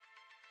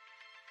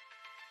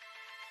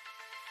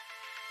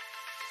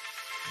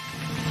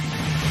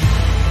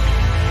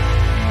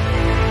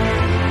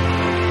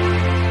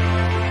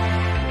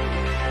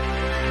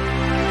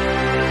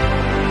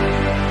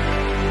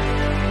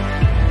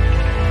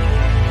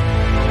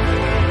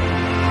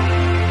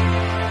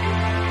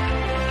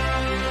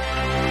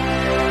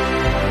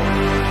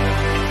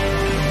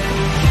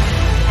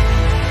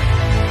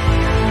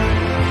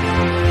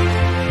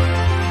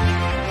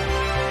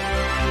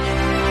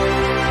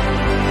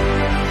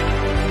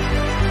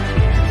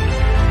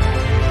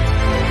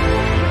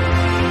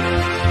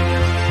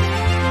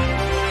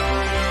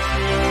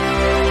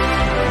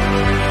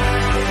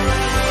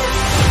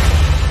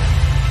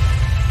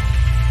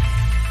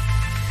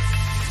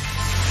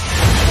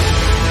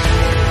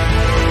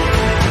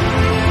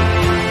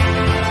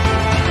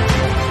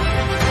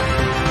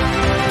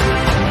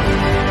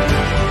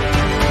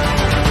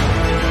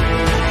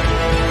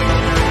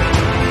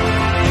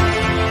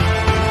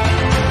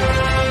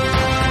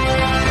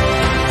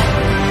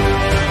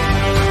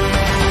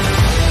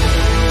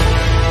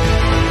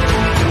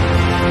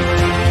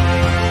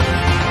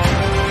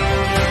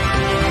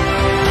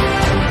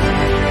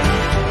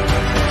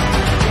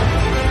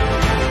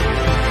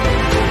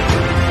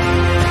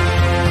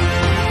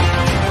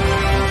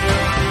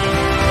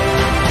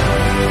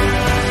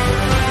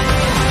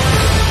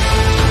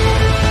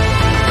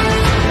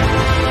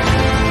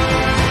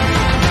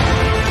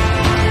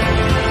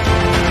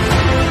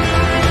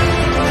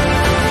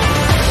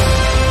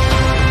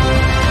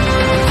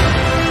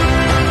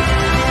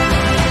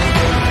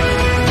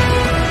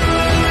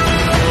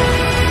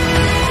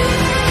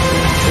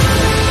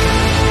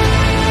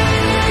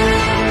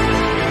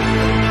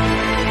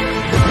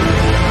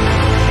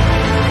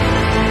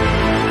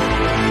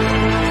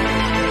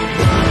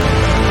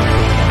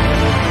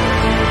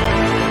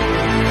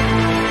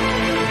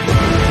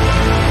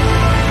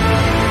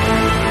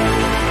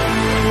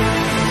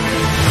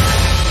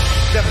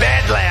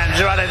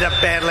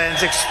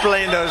Badlands.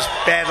 Explain those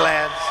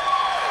Badlands.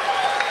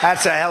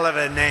 That's a hell of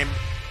a name.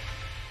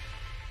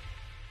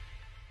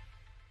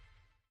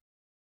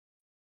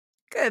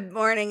 Good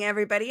morning,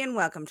 everybody, and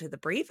welcome to The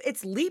Brief.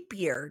 It's leap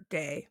year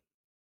day.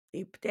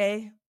 Leap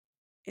day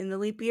in the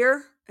leap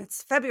year.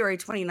 It's February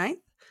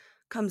 29th.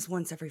 Comes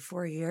once every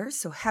 4 years.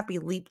 So happy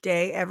leap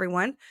day,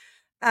 everyone.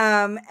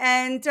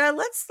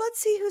 Let's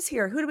see who's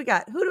here. Who do we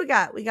got?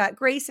 We got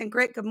Grace and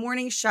Grit. Good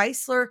morning,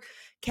 Scheisler,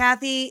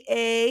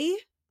 Kathy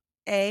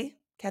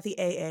Kathy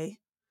A.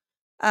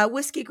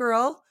 Whiskey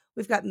Girl.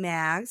 We've got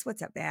Mags.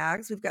 What's up,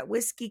 Mags? We've got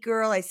Whiskey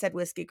Girl. I said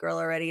Whiskey Girl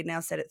already. Now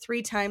said it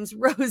 3 times.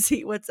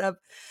 Rosie, what's up?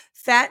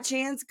 Fat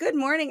Chance. Good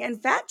morning.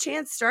 And Fat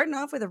Chance starting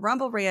off with a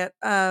rumble rant.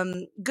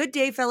 Good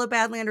day, fellow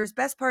Badlanders.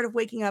 Best part of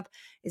waking up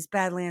is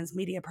Badlands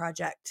Media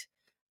Project.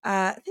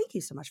 Thank you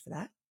so much for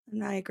that.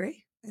 And I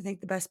agree. I think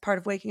the best part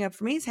of waking up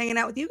for me is hanging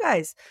out with you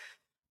guys.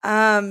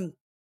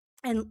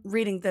 And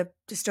reading the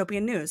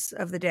dystopian news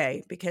of the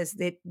day, because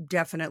it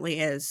definitely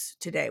is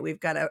today. We've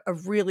got a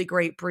really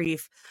great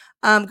brief.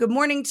 Good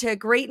morning to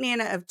Great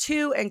Nana of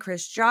 2 and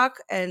Chris Jock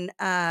and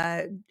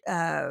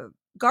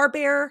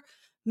Garbear,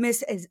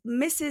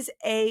 Mrs.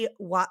 A.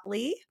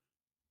 Watley.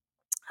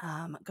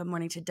 Good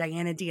morning to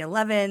Diana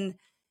D11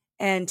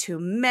 and to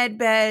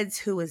Medbeds,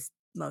 who was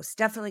most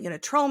definitely going to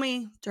troll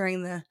me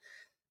during the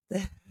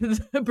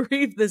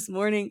brief this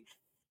morning.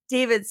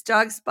 David's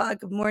Dog Spot,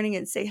 good morning,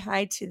 and say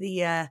hi to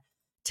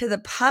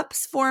the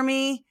pups for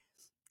me.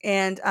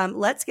 And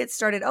let's get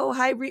started. Oh,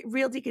 hi,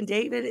 Real Deacon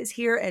David is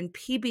here, and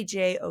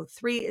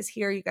PBJ03 is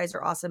here. You guys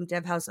are awesome.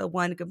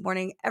 DevHouse01, good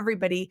morning,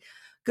 everybody.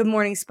 Good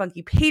morning,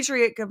 Spunky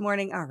Patriot. Good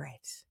morning. All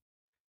right.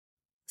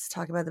 Let's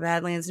talk about the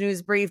Badlands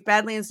News Brief.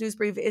 Badlands News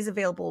Brief is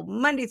available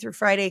Monday through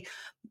Friday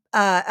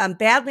on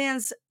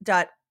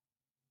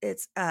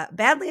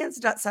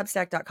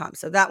badlands.substack.com.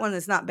 So that one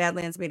is not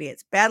Badlands Media.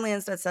 It's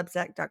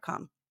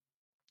badlands.substack.com.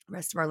 The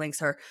rest of our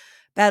links are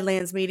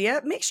Badlands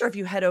Media. Make sure if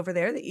you head over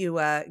there that you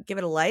give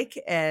it a like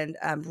and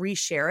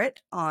reshare it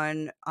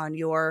on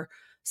your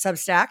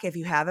Substack if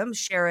you have them.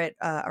 Share it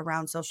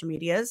around social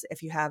medias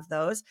if you have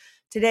those.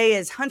 Today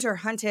is Hunter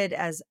Hunted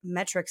as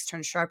metrics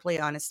turn sharply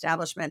on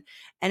establishment,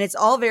 and it's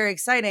all very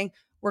exciting.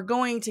 We're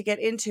going to get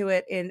into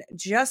it in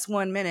just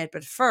 1 minute,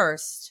 but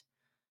first,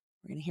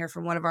 we're going to hear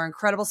from one of our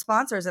incredible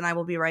sponsors, and I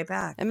will be right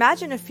back.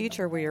 Imagine a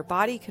future where your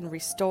body can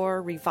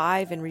restore,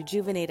 revive, and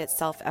rejuvenate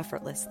itself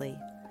effortlessly.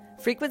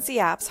 Frequency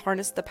apps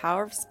harness the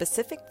power of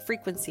specific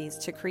frequencies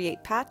to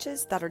create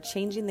patches that are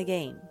changing the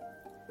game.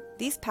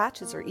 These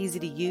patches are easy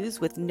to use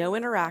with no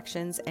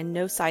interactions and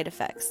no side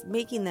effects,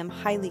 making them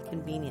highly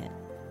convenient.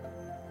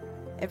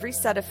 Every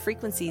set of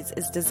frequencies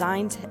is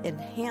designed to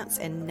enhance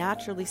and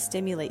naturally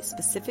stimulate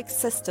specific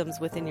systems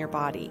within your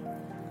body.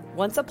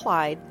 Once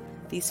applied,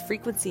 these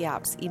frequency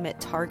apps emit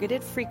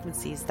targeted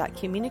frequencies that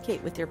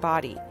communicate with your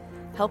body,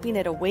 helping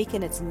it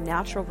awaken its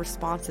natural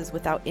responses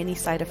without any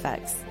side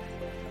effects.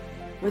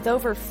 With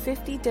over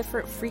 50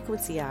 different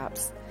frequency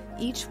apps,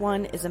 each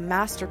one is a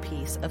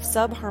masterpiece of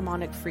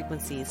subharmonic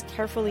frequencies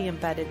carefully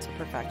embedded to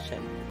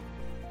perfection.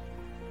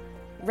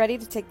 Ready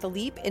to take the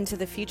leap into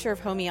the future of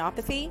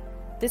homeopathy?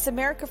 This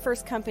America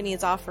First company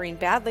is offering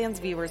Badlands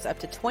viewers up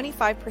to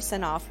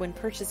 25% off when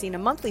purchasing a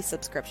monthly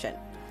subscription.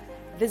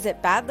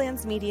 Visit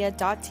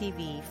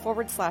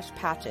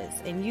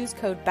badlandsmedia.tv/patches and use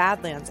code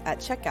BADLANDS at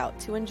checkout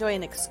to enjoy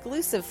an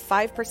exclusive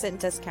 5%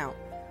 discount,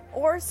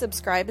 or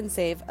subscribe and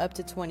save up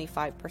to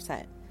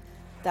 25%.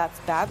 That's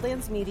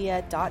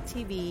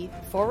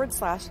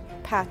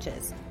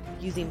badlandsmedia.tv/patches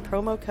using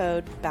promo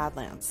code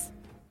BADLANDS.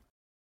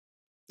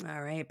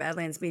 All right,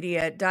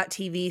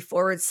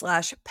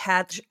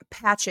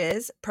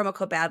 badlandsmedia.tv/patches, promo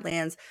code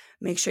Badlands.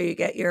 Make sure you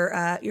get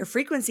your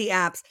frequency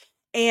apps.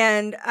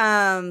 And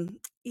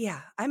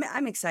yeah,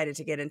 I'm excited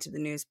to get into the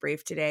news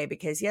brief today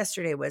because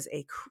yesterday was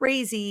a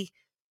crazy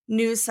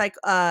news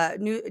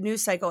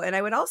cycle. And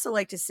I would also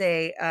like to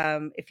say,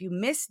 if you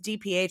missed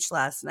DPH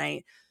last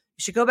night,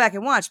 you should go back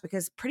and watch,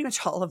 because pretty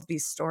much all of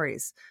these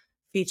stories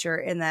feature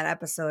in that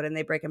episode, and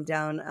they break them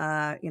down,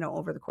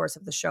 over the course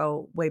of the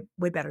show way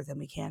better than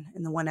we can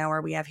in the 1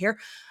 hour we have here.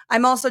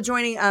 I'm also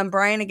joining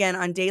Brian again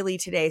on daily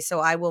today,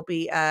 so I will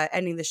be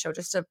ending the show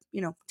just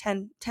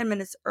 10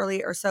 minutes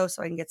early or so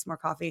I can get some more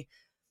coffee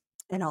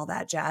and all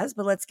that jazz.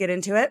 But let's get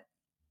into it.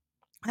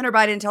 Hunter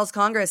Biden tells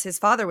Congress his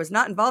father was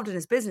not involved in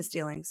his business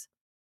dealings.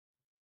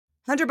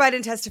 Hunter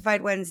Biden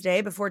testified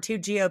Wednesday before 2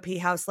 GOP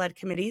House-led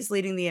committees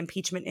leading the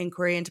impeachment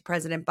inquiry into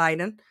President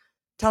Biden,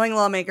 telling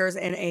lawmakers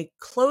in a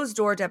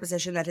closed-door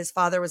deposition that his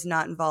father was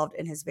not involved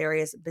in his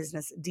various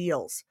business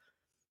deals.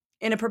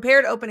 In a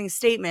prepared opening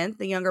statement,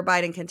 the younger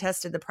Biden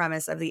contested the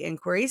premise of the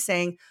inquiry,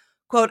 saying,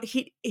 quote,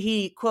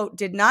 he quote,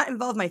 did not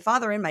involve my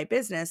father in my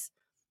business,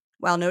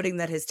 while noting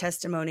that his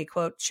testimony,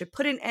 quote, should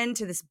put an end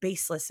to this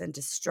baseless and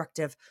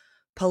destructive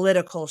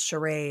political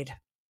charade.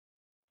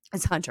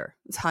 It's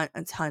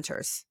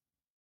Hunter's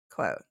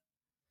quote.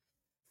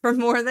 For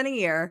more than a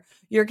year,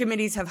 your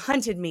committees have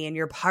hunted me in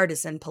your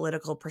partisan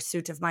political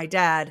pursuit of my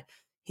dad,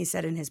 he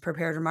said in his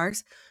prepared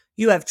remarks.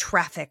 You have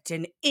trafficked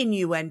in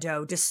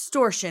innuendo,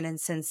 distortion, and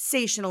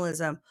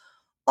sensationalism,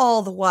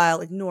 all the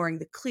while ignoring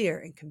the clear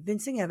and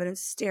convincing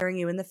evidence staring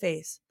you in the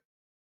face.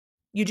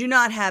 You do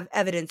not have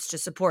evidence to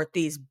support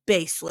these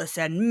baseless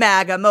and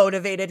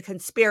MAGA-motivated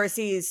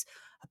conspiracies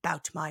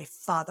about my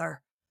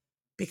father,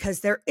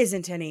 because there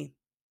isn't any.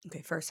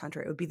 Okay, first,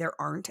 Hunter, it would be there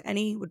aren't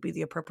any, would be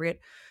the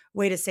appropriate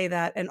way to say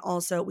that. And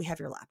also, we have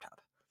your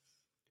laptop.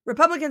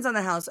 Republicans on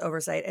the House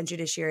Oversight and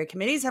Judiciary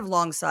Committees have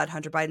long sought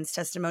Hunter Biden's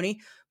testimony,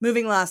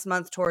 moving last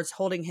month towards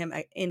holding him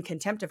in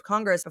contempt of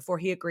Congress before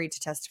he agreed to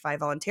testify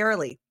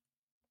voluntarily.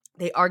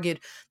 They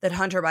argued that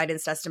Hunter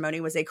Biden's testimony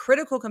was a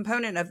critical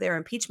component of their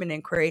impeachment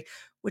inquiry,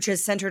 which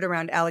is centered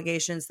around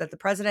allegations that the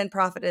president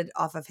profited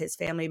off of his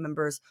family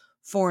members'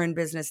 foreign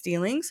business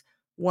dealings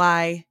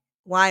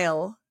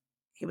while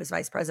he was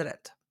vice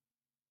president.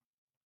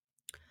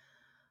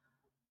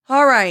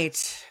 All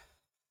right,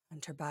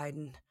 Hunter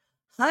Biden,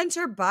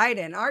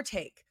 our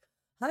take.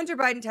 Hunter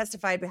Biden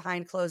testified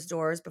behind closed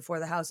doors before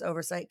the House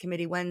Oversight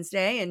Committee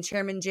Wednesday, and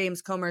Chairman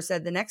James Comer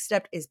said the next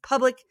step is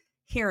public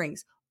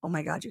hearings. Oh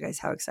my God, you guys,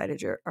 how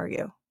excited are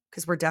you?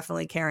 Because we're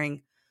definitely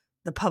carrying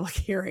the public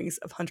hearings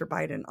of Hunter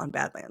Biden on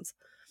Badlands.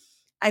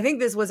 I think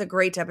this was a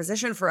great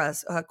deposition for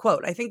us.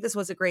 Quote, I think this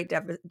was a great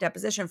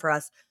deposition for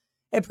us.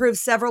 It proves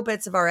several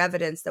bits of our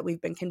evidence that we've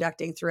been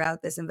conducting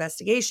throughout this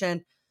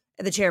investigation,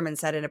 the chairman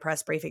said in a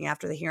press briefing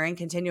after the hearing,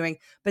 continuing,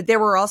 but there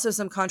were also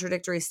some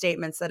contradictory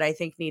statements that I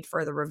think need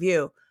further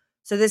review.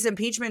 So this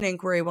impeachment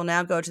inquiry will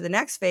now go to the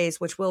next phase,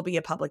 which will be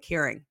a public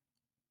hearing.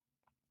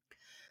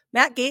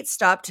 Matt Gaetz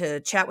stopped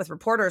to chat with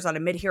reporters on a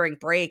mid-hearing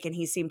break, and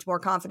he seemed more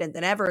confident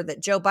than ever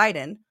that Joe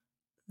Biden,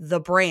 the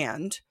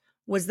brand,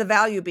 was the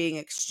value being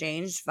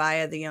exchanged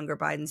via the younger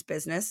Biden's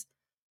business.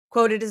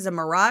 Quote, it is a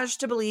mirage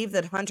to believe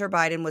that Hunter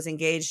Biden was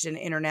engaged in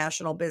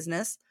international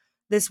business.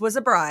 This was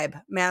a bribe,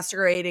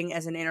 masquerading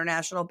as an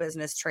international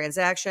business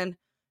transaction.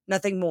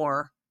 Nothing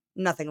more,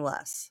 nothing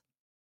less.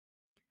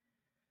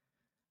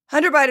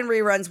 Hunter Biden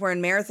reruns were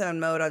in marathon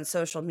mode on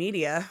social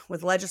media,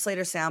 with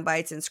legislator sound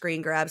bites and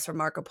screen grabs from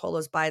Marco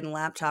Polo's Biden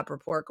laptop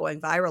report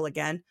going viral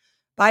again.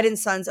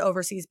 Biden's son's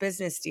overseas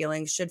business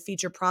dealings should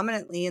feature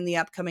prominently in the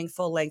upcoming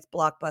full-length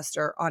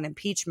blockbuster on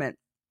impeachment.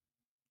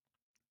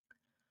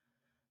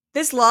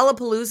 This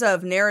lollapalooza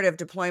of narrative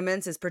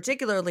deployments is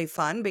particularly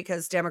fun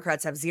because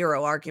Democrats have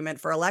zero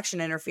argument for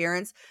election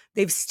interference.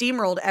 They've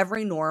steamrolled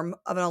every norm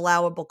of an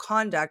allowable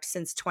conduct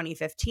since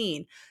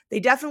 2015. They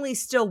definitely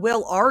still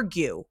will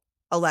argue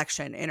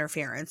election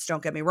interference,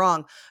 don't get me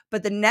wrong,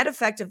 but the net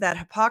effect of that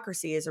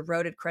hypocrisy is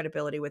eroded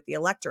credibility with the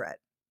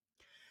electorate.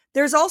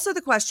 There's also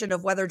the question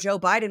of whether Joe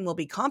Biden will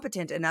be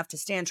competent enough to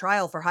stand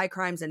trial for high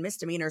crimes and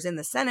misdemeanors in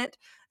the Senate,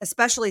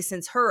 especially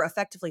since Hur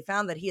effectively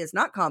found that he is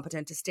not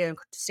competent to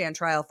stand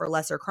trial for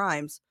lesser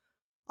crimes.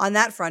 On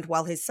that front,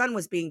 while his son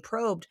was being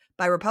probed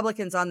by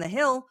Republicans on the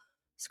Hill,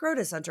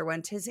 SCOTUS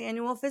underwent his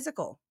annual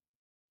physical.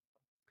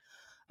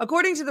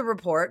 According to the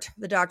report,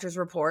 the doctor's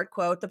report,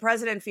 quote, the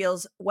president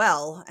feels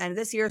well, and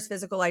this year's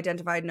physical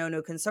identified no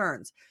new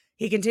concerns.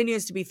 He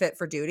continues to be fit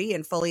for duty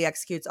and fully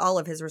executes all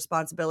of his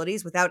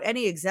responsibilities without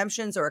any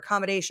exemptions or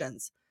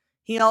accommodations.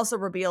 He also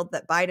revealed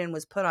that Biden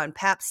was put on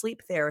PAP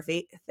sleep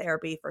therapy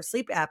for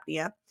sleep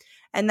apnea,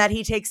 and that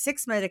he takes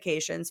 6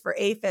 medications for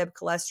AFib,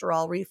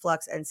 cholesterol,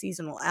 reflux, and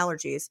seasonal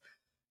allergies.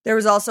 There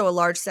was also a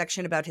large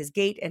section about his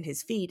gait and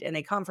his feet and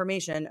a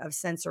confirmation of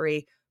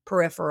sensory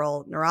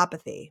peripheral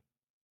neuropathy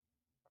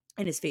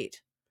in his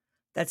feet.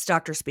 That's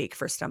doctor speak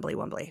for stumbly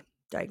wumbly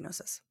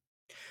diagnosis.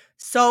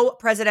 So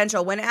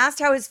presidential. When asked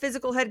how his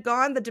physical had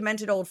gone, the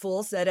demented old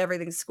fool said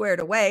everything's squared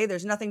away.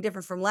 There's nothing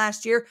different from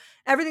last year.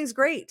 Everything's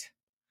great.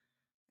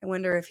 I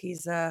wonder if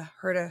he's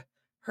heard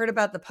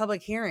about the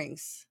public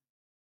hearings.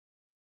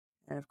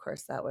 And of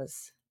course, that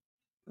was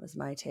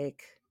my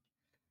take.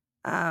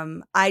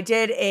 I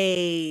did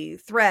a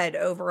thread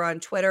over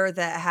on Twitter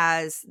that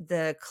has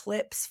the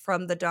clips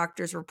from the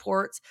doctor's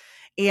reports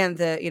and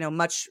the,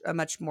 a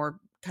much more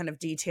kind of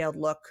detailed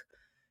look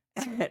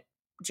at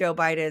Joe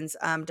Biden's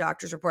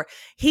doctor's report.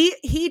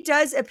 He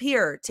does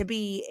appear to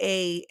be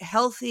a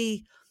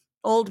healthy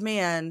old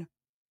man,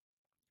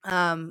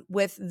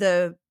 with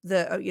the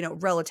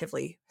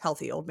relatively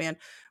healthy old man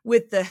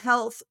with the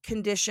health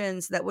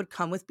conditions that would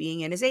come with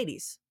being in his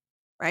 80s,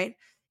 right?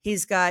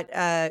 He's got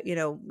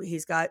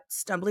he's got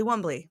stumbly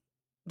wumbly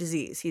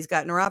disease. He's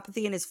got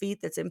neuropathy in his feet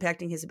that's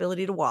impacting his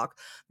ability to walk.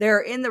 They're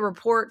in the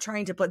report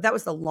trying to that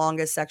was the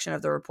longest section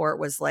of the report,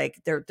 was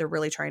like they're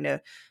really trying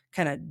to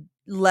kind of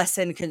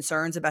lessen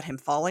concerns about him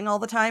falling all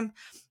the time.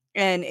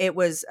 And it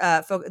was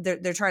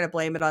they're trying to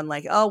blame it on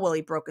like, oh, well,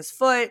 he broke his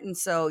foot, and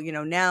so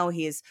now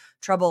he's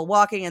trouble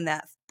walking, and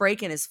that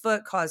break in his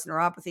foot caused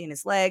neuropathy in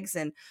his legs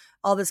and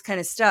all this kind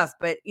of stuff.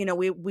 But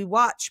we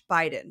watch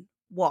Biden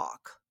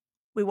walk.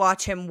 We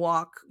watch him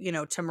walk,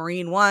 to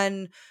Marine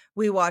One.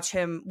 We watch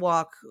him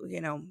walk,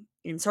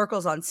 in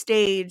circles on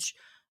stage,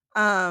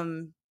 et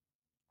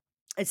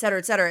cetera,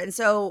 et cetera. And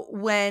so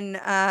when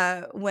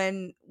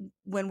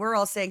we're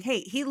all saying,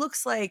 hey, he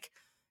looks like,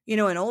 an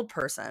old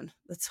person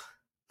that's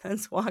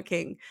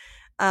walking,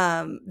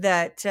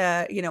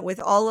 that with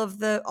all of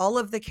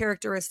the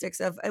characteristics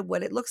of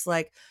what it looks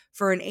like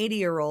for an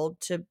 80-year-old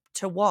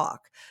to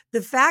walk.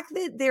 The fact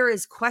that there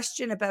is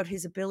question about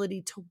his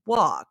ability to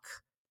walk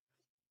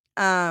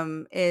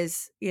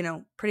is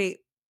pretty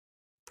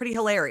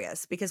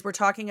hilarious, because we're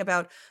talking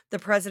about the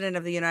president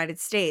of the United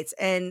States,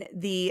 and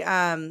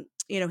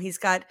he's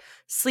got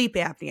sleep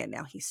apnea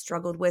now. He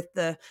struggled with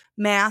the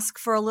mask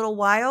for a little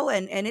while,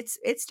 and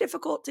it's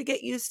difficult to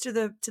get used to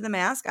the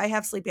mask. I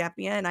have sleep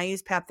apnea and I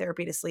use PAP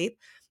therapy to sleep,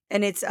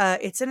 and it's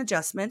an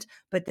adjustment,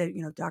 but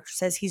the doctor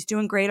says he's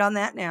doing great on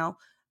that now.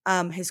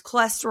 His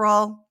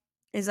cholesterol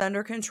is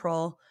under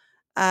control.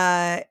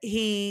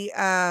 He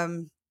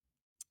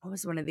what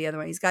was one of the other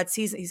ones? He's got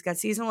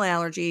seasonal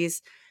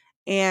allergies.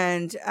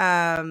 And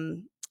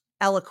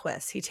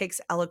Eliquis. He takes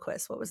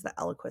Eliquis. What was the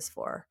Eliquis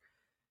for?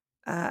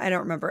 I don't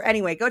remember.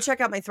 Anyway, go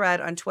check out my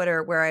thread on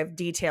Twitter where I've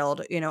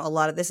detailed, a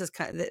lot of this. Is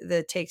kind of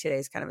the take today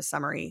is kind of a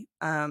summary.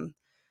 It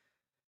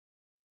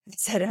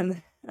said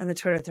on the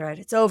Twitter thread,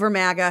 it's over,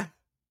 MAGA.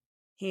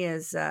 He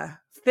is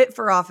fit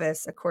for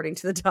office, according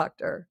to the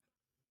doctor.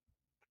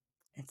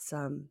 It's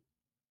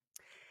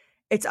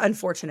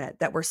unfortunate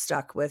that we're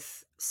stuck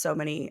with so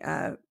many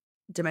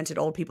demented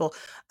old people.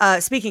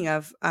 Speaking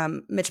of,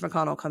 Mitch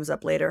McConnell comes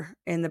up later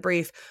in the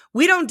brief.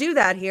 We don't do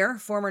that here.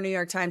 Former New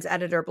York Times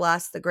editor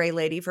blasts the Gray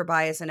Lady for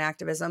bias and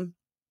activism.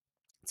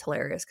 It's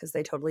hilarious because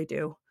they totally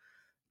do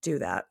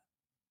that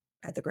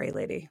at the Gray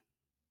Lady.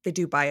 They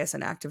do bias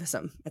and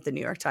activism at the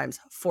New York Times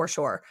for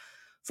sure.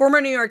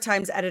 Former New York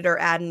Times editor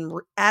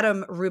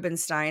Adam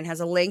Rubenstein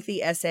has a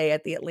lengthy essay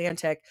at The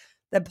Atlantic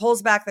that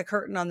pulls back the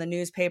curtain on the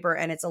newspaper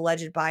and its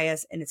alleged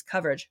bias in its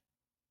coverage.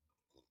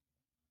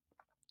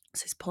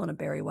 So he's pulling a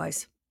Bari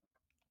Weiss.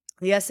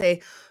 The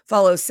essay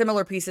follows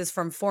similar pieces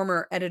from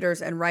former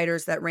editors and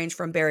writers that range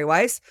from Bari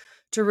Weiss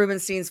to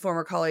Rubenstein's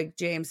former colleague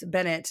James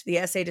Bennett. The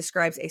essay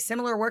describes a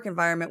similar work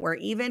environment where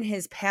even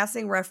his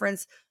passing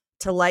reference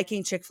to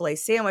liking Chick-fil-A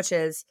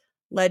sandwiches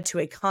led to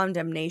a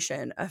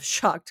condemnation of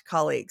shocked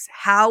colleagues.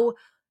 How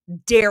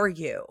dare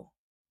you?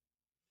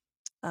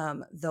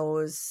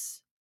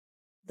 Those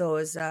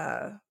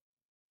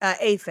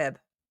AFib.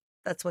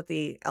 That's what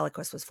the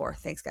Eliquis was for.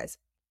 Thanks, guys.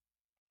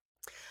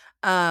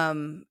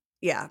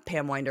 Yeah,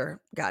 Pam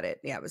Winder got it.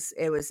 Yeah, it was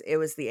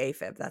the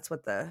AFib. That's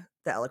what the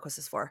Eliquis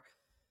is for.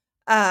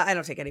 I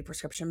don't take any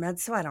prescription meds,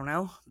 so I don't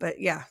know. But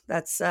yeah,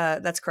 that's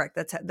correct.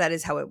 That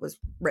is how it was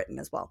written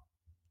as well.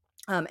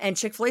 And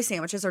Chick-fil-A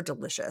sandwiches are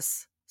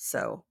delicious.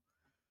 So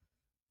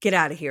get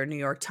out of here, New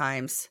York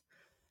Times.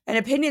 An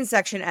opinion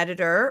section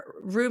editor,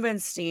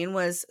 Rubenstein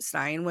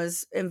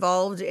was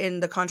involved in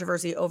the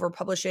controversy over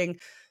publishing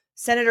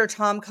Senator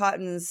Tom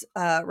Cotton's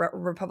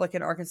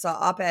Republican Arkansas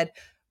op-ed,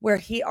 where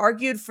he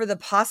argued for the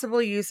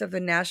possible use of the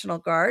National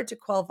Guard to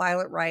quell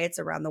violent riots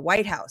around the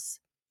White House.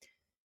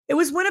 It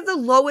was one of the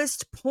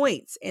lowest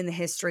points in the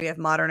history of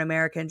modern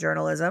American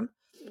journalism.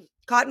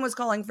 Cotton was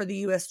calling for the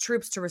U.S.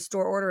 troops to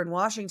restore order in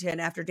Washington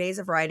after days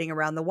of rioting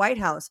around the White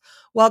House,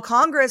 while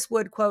Congress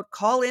would, quote,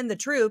 call in the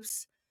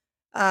troops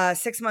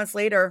 6 months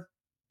later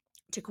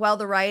to quell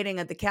the rioting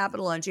at the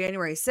Capitol on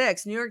January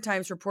 6th. New York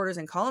Times reporters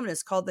and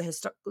columnists called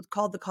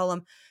the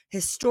column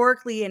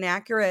historically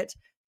inaccurate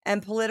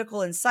and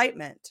political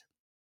incitement.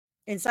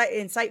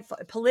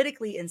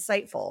 Politically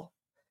insightful.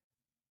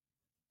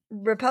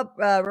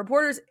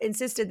 Reporters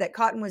insisted that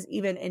Cotton was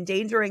even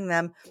endangering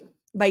them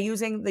by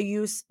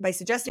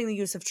suggesting the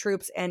use of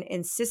troops, and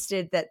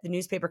insisted that the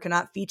newspaper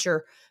cannot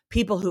feature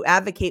people who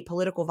advocate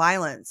political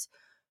violence.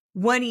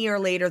 1 year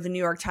later, the New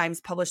York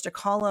Times published a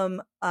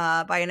column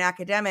by an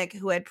academic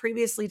who had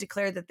previously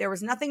declared that there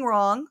was nothing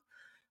wrong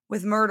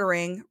with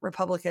murdering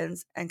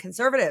Republicans and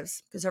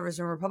conservatives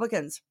and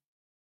Republicans.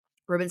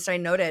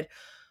 Rubenstein noted,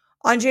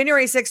 on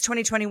January 6,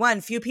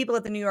 2021, few people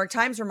at the New York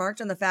Times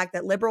remarked on the fact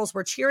that liberals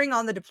were cheering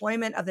on the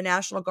deployment of the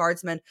National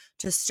Guardsmen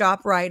to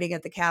stop rioting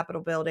at the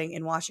Capitol building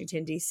in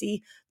Washington,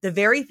 D.C., the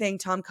very thing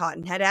Tom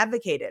Cotton had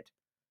advocated.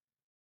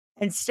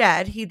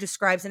 Instead, he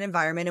describes an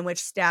environment in which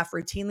staff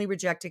routinely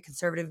rejected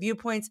conservative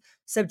viewpoints,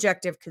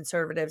 subjective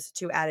conservatives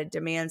to added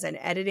demands and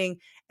editing,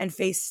 and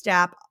faced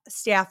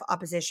staff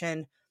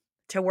opposition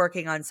to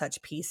working on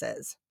such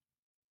pieces.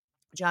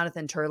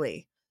 Jonathan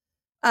Turley.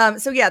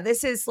 So yeah,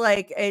 this is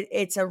like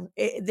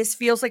this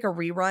feels like a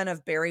rerun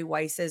of Bari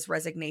Weiss's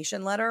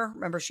resignation letter.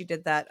 Remember, she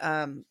did that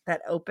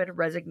open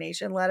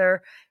resignation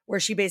letter where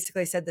she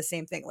basically said the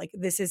same thing. Like,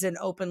 this is an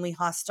openly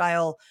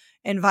hostile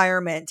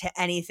environment to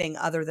anything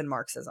other than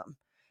Marxism,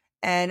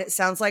 and it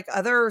sounds like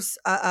others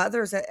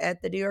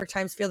at the New York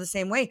Times feel the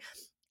same way.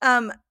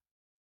 Even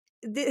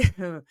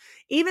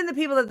the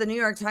people that the New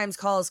York Times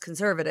calls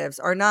conservatives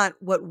are not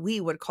what we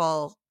would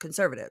call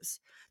conservatives.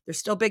 They're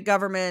still big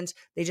government.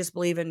 They just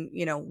believe in,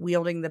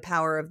 wielding the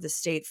power of the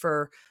state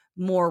for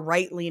more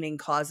right-leaning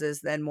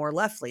causes than more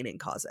left-leaning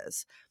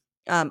causes.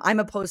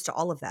 I'm opposed to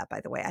all of that, by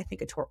the way. I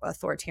think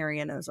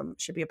authoritarianism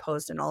should be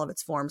opposed in all of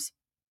its forms,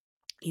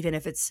 even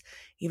if it's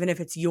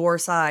your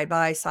side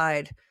by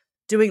side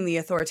doing the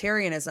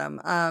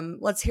authoritarianism.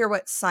 Let's hear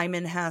what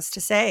Simon has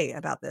to say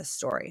about this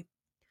story.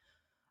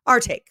 Our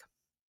take.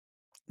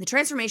 The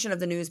transformation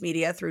of the news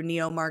media through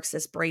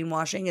neo-Marxist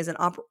brainwashing is an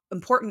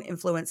important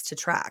influence to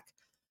track.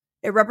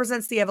 It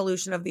represents the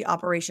evolution of the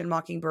Operation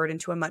Mockingbird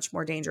into a much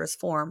more dangerous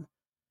form.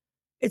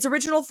 Its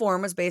original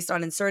form was based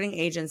on inserting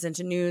agents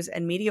into news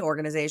and media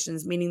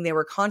organizations, meaning they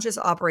were conscious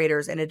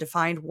operators in a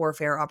defined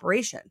warfare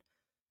operation.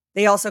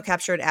 They also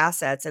captured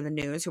assets in the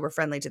news who were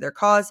friendly to their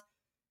cause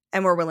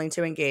and were willing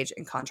to engage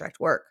in contract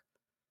work.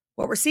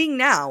 What we're seeing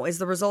now is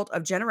the result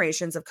of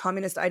generations of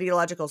communist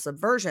ideological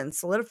subversion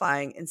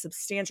solidifying in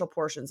substantial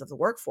portions of the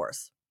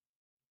workforce.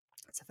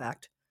 That's a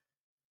fact.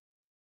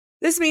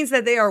 This means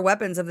that they are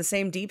weapons of the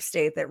same deep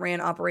state that ran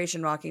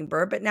Operation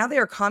Mockingbird, but now they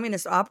are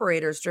communist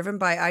operators driven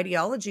by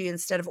ideology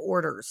instead of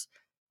orders.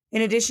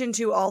 In addition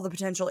to all the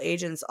potential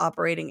agents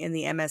operating in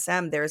the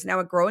MSM, there is now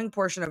a growing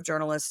portion of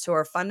journalists who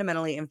are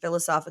fundamentally and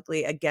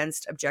philosophically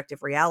against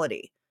objective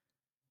reality.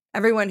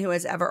 Everyone who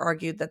has ever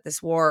argued that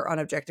this war on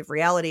objective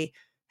reality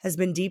has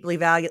been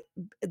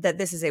that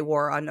this is a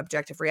war on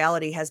objective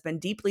reality has been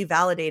deeply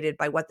validated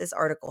by what this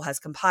article has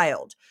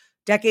compiled.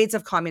 Decades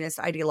of communist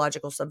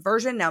ideological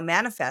subversion now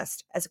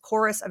manifest as a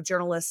chorus of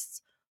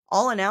journalists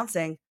all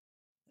announcing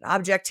that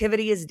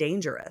objectivity is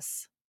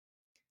dangerous.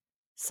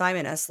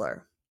 Simon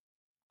Esler.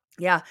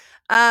 Yeah.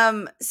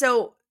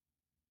 So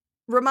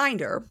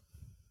reminder,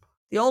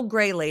 the old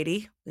gray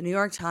lady, the New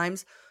York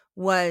Times,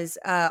 was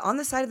on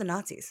the side of the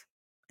Nazis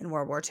in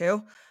World War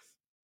II.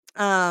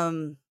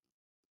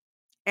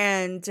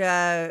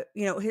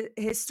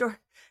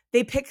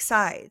 They pick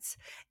sides.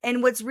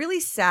 And what's really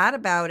sad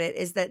about it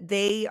is that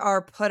they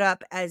are put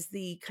up as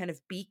the kind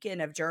of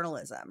beacon of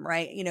journalism,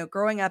 right?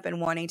 Growing up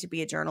and wanting to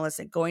be a journalist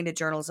and going to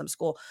journalism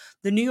school,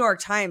 the New York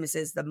Times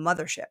is the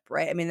mothership,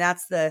 right? I mean,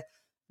 that's the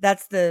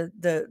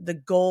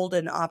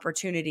golden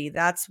opportunity.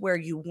 That's where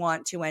you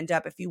want to end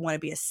up if you want to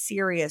be a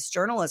serious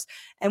journalist.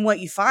 And what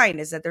you find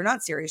is that they're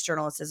not serious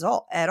journalists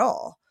at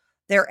all.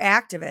 They're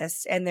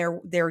activists, and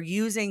they're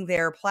using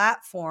their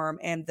platform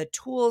and the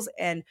tools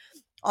and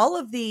all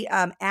of the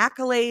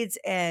accolades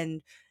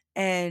and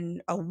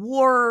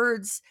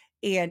awards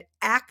and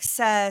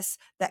access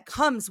that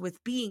comes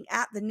with being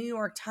at the New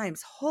York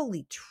Times.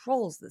 Holy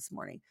trolls this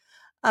morning.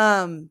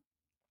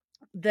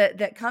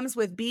 That comes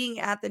with being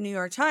at the New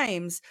York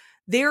Times.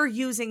 They're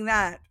using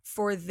that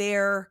for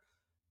their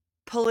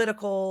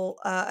political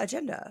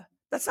agenda.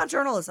 That's not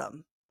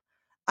journalism.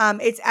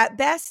 It's at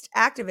best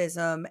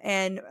activism,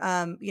 and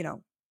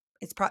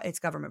it's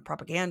government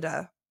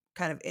propaganda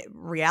kind of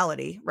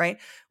reality, right?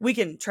 We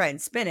can try and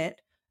spin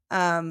it.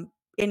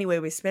 Any way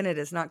we spin it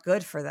is not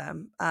good for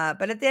them.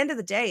 But at the end of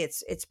the day,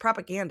 it's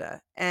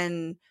propaganda,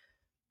 and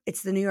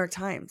it's the New York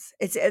Times.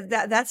 It's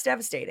that's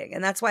devastating,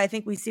 and that's why I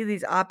think we see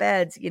these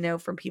op-eds,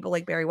 from people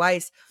like Bari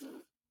Weiss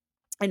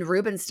and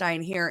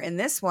Rubenstein here in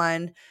this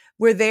one,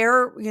 where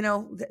they're,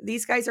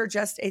 these guys are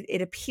just,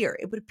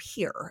 it would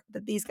appear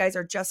that these guys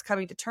are just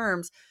coming to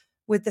terms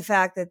with the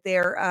fact that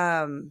their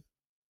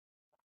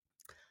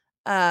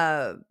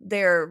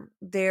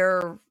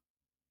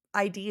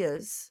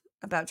ideas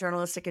about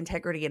journalistic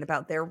integrity and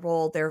about their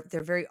role, their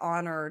very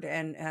honored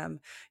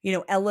and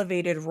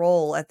elevated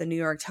role at the New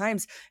York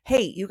Times.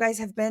 Hey, you guys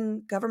have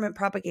been government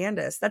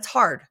propagandists. That's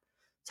hard.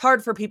 It's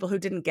hard for people who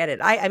didn't get it.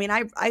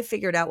 I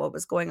figured out what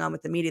was going on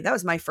with the media. That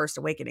was my first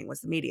awakening,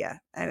 was the media.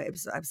 I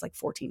was like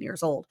 14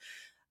 years old,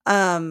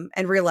 and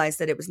realized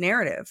that it was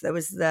narrative. That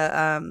was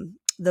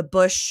the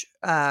Bush,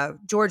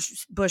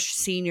 George Bush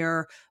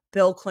Sr.,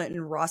 Bill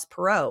Clinton, Ross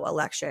Perot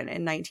election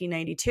in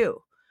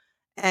 1992.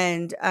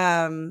 And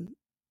after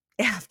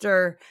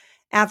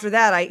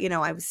that,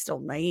 I was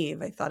still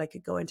naive. I thought I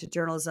could go into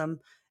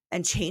journalism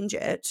and change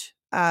it.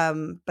 By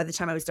the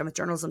time I was done with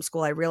journalism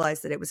school, I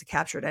realized that it was a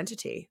captured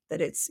entity,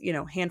 that it's,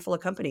 handful of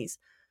companies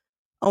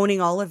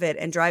owning all of it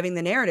and driving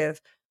the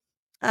narrative.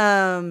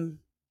 Oh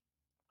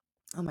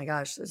my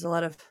gosh, there's a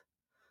lot of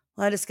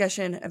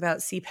discussion about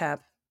CPAP.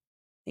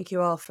 Thank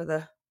you all for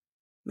the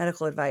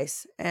medical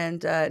advice.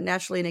 And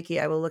naturally, Nikki,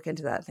 I will look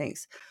into that.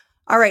 Thanks.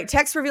 All right.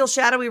 Text reveals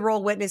shadowy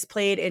role witness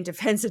played in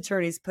defense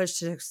attorney's push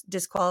to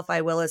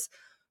disqualify Willis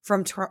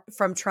from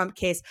Trump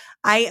case.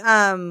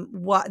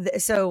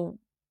 So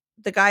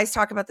the guys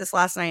talk about this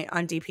last night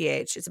on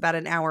DPH. It's about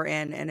an hour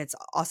in, and it's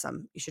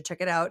awesome. You should check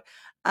it out.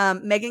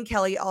 Megyn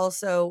Kelly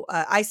also,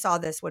 I saw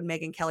this when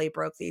Megyn Kelly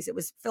broke these. It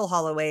was Phil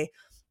Holloway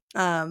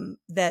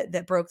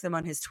that broke them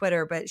on his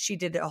Twitter, but she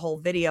did a whole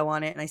video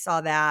on it, and I saw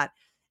that.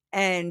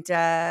 And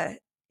it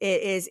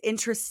is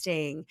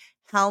interesting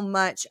how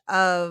much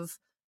of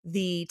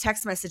the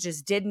text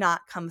messages did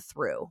not come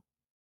through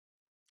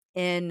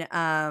in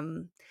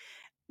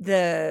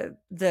the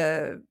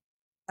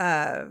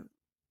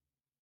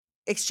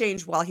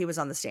exchange while he was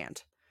on the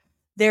stand.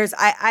 There's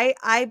I'm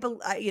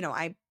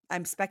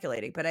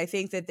speculating, but I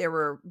think that there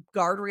were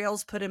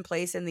guardrails put in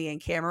place in the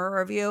in-camera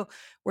review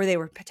where they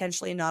were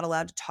potentially not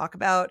allowed to talk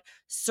about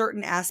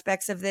certain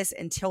aspects of this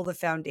until the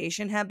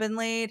foundation had been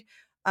laid.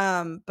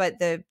 But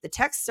the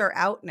texts are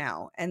out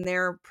now, and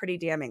they're pretty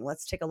damning.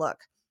 Let's take a look.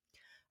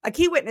 A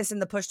key witness in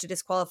the push to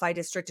disqualify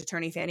District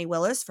Attorney Fani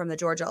Willis from the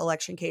Georgia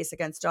election case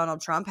against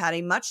Donald Trump had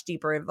a much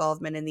deeper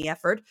involvement in the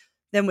effort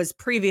than was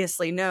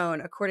previously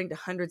known, according to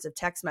hundreds of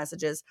text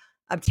messages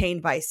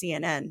obtained by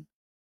CNN.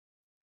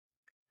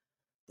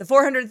 The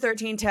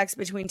 413 texts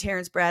between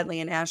Terrence Bradley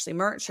and Ashley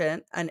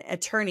Merchant, an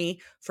attorney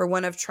for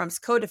one of Trump's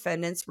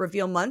co-defendants,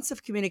 reveal months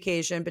of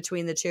communication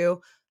between the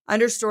two,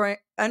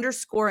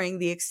 underscoring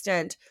the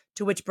extent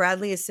to which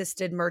Bradley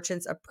assisted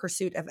Merchant's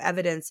pursuit of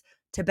evidence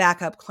to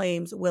back up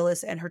claims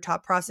Willis and her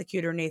top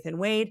prosecutor, Nathan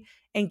Wade,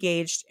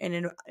 engaged in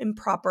an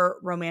improper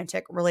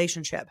romantic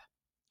relationship.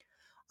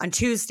 On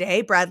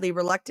Tuesday, Bradley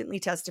reluctantly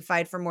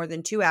testified for more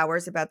than 2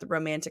 hours about the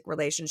romantic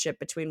relationship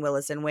between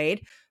Willis and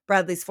Wade,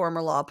 Bradley's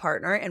former law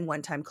partner and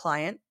one-time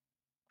client.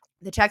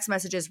 The text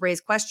messages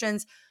raised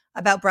questions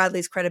about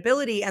Bradley's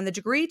credibility and the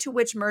degree to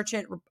which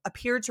Merchant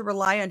appeared to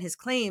rely on his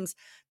claims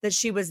that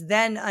she was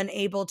then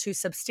unable to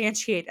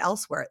substantiate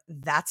elsewhere.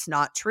 That's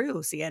not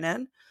true,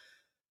 CNN.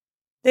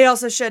 They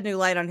also shed new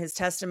light on his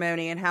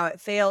testimony and how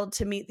it failed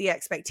to meet the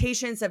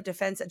expectations of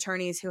defense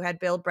attorneys who had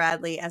billed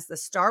Bradley as the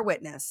star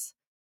witness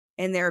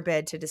in their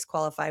bid to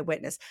disqualify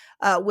witness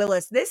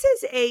Willis. This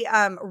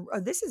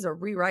is a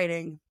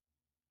rewriting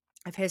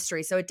of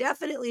history. So it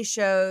definitely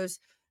shows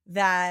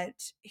that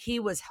he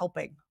was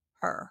helping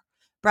her.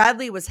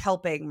 Bradley was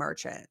helping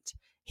Merchant.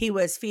 He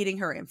was feeding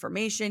her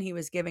information. He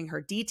was giving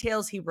her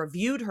details. He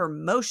reviewed her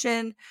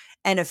motion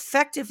and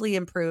effectively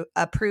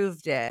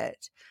approved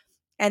it.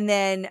 And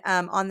then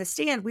on the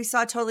stand, we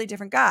saw a totally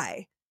different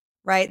guy,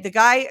 right? The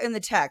guy in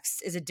the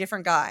text is a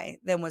different guy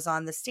than was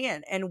on the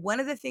stand. And one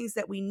of the things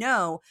that we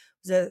know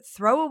was a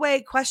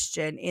throwaway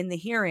question in the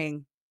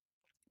hearing,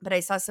 but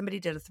I saw somebody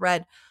did a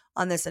thread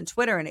on this on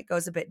Twitter and it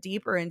goes a bit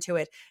deeper into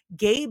it.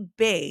 Gabe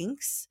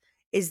Banks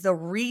is the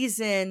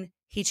reason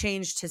he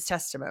changed his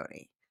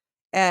testimony.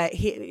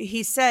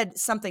 He said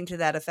something to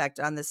that effect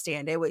on the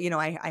stand.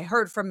 I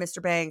heard from Mr.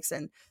 Banks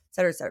and et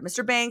cetera, et cetera.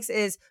 Mr. Banks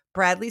is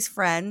Bradley's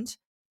friend.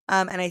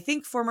 And I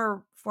think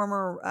former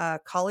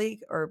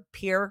colleague or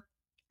peer.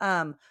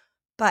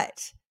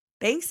 But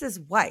Banks's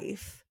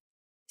wife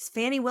is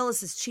Fannie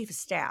Willis's chief of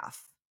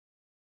staff.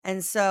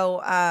 And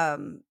so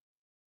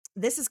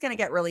this is going to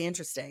get really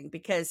interesting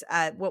because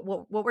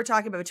what we're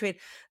talking about between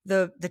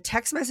the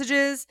text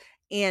messages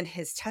and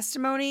his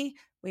testimony,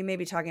 we may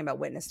be talking about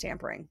witness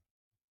tampering.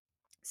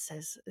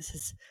 This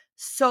is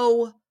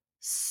so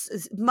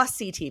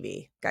must-see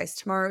TV. Guys,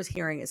 tomorrow's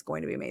hearing is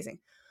going to be amazing.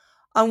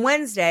 On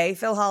Wednesday,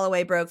 Phil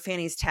Holloway broke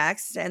Fannie's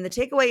text, and the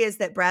takeaway is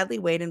that Bradley,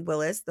 Wade, and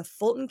Willis, the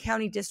Fulton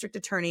County District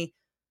Attorney,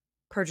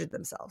 perjured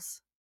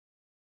themselves.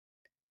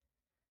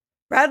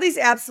 Bradley's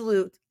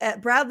absolutely,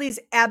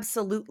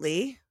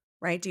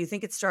 right? Do you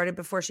think it started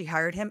before she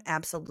hired him?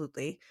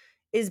 Absolutely.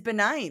 Is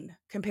benign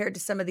compared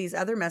to some of these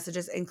other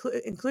messages,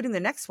 including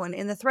the next one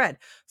in the thread.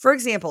 For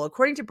example,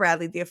 according to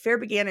Bradley, the affair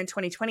began in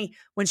 2020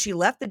 when she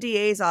left the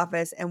DA's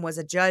office and was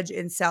a judge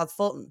in South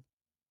Fulton.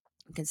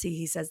 You can see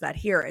he says that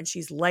here, and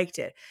she's liked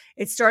it.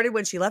 It started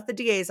when she left the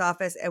DA's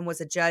office and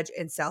was a judge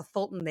in South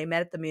Fulton. They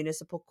met at the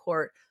municipal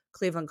court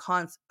Cleveland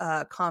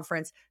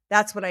conference.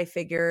 That's what I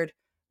figured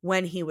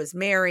when he was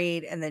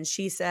married. And then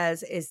she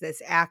says, is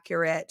this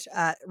accurate?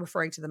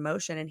 Referring to the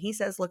motion. And he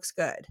says, looks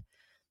good.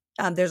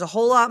 There's a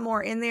whole lot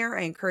more in there.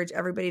 I encourage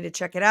everybody to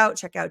check it out.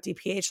 Check out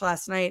DPH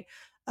last night.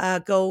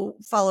 Go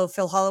follow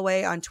Phil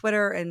Holloway on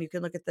Twitter, and you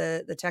can look at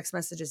the text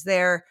messages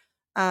there.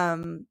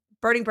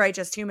 Burning Bright,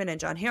 Just Human, and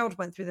John Harold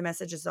went through the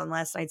messages on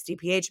last night's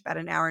DPH about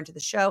an hour into the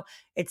show.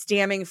 It's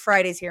damning.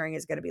 Friday's hearing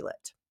is going to be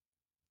lit.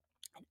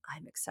 And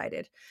I'm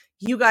excited.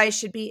 You guys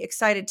should be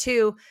excited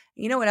too.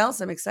 You know what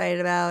else I'm excited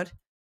about?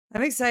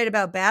 I'm excited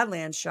about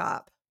Badlands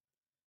Shop.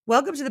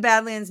 Welcome to the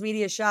Badlands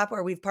Media Shop,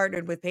 where we've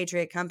partnered with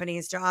Patriot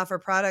companies to offer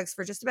products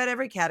for just about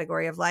every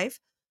category of life.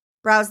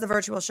 Browse the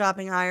virtual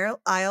shopping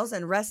aisles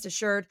and rest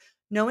assured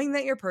knowing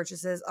that your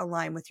purchases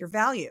align with your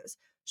values.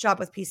 Shop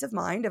with peace of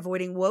mind,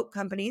 avoiding woke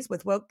companies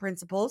with woke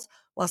principles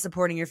while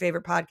supporting your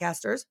favorite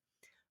podcasters.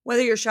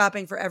 Whether you're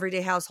shopping for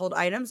everyday household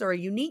items or a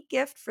unique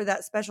gift for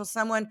that special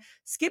someone,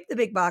 skip the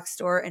big box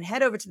store and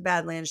head over to the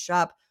Badlands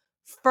Shop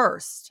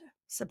first.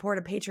 Support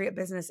a Patriot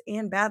business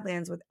and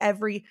Badlands with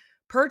every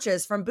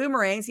purchase, from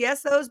boomerangs,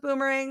 yes, those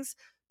boomerangs,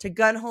 to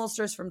gun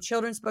holsters, from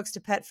children's books to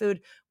pet food.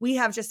 We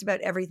have just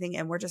about everything,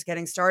 and we're just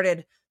getting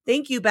started.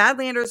 Thank you,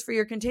 Badlanders, for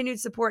your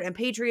continued support and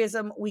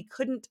patriotism. We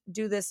couldn't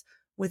do this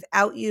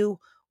without you.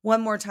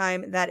 One more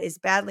time, that is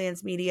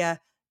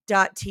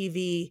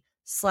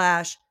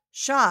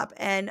badlandsmedia.tv/shop.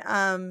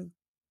 And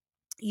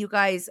you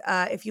guys,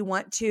 if you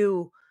want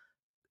to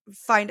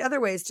find other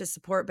ways to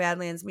support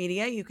Badlands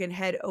Media, you can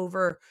head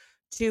over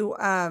to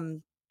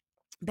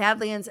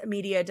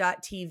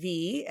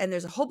badlandsmedia.tv, and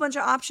there's a whole bunch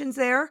of options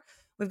there.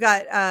 We've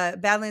got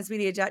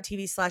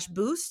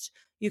badlandsmedia.tv/boost.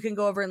 You can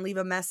go over and leave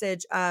a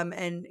message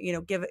and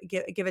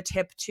give a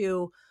tip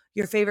to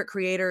your favorite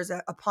creators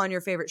upon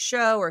your favorite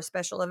show or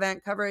special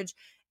event coverage.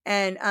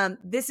 And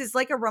this is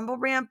like a Rumble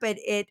Ramp, but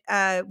it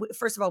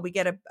first of all, we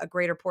get a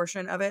greater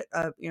portion of it.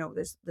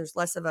 There's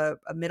less of a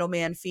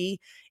middleman fee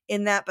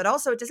in that, but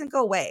also it doesn't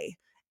go away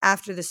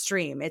after the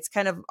stream. It's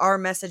kind of our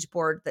message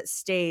board that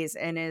stays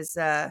and is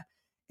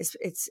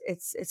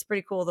it's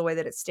pretty cool the way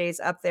that it stays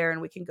up there,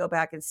 and we can go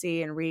back and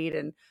see and read,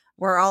 and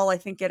we're all, I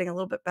think, getting a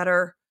little bit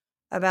better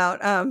about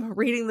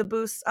reading the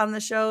boosts on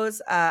the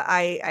shows.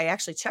 I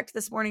actually checked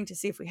this morning to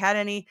see if we had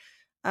any,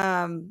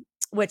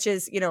 which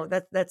is,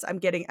 that's I'm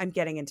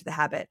getting into the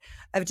habit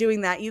of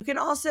doing that. You can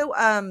also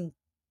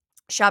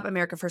shop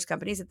America First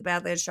Companies at the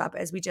Badlands shop,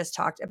 as we just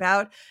talked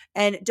about.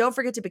 And don't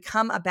forget to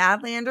become a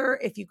Badlander.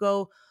 If you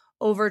go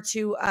over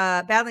to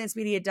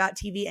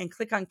badlandsmedia.tv and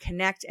click on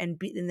connect and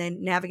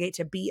then navigate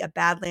to be a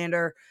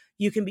Badlander,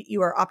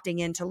 you are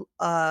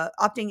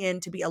opting in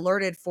to be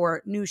alerted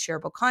for new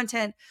shareable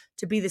content.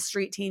 To be the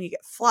street team, you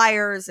get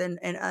flyers and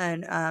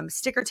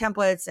sticker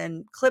templates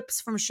and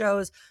clips from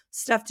shows,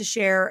 stuff to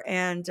share,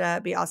 and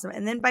be awesome.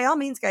 And then by all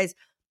means, guys,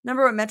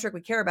 number one metric we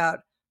care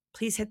about,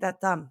 please hit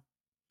that thumb.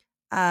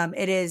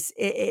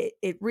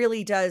 It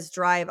really does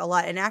drive a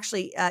lot. And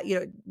actually,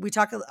 we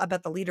talk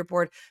about the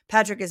leaderboard.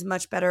 Patrick is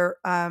much better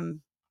at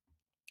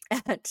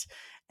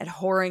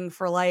whoring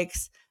for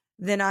likes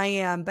than I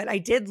am. But I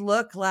did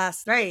look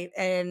last night,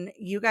 and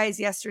you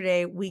guys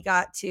yesterday, we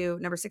got to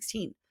number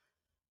 16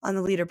 on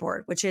the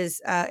leaderboard, which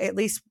is at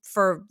least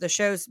for the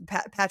shows,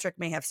 Patrick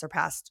may have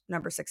surpassed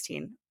number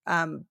 16.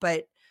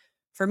 But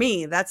for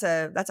me, that's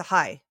a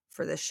high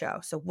for this show.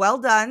 So well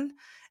done.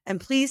 And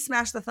please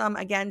smash the thumb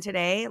again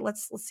today.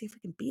 Let's see if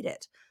we can beat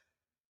it.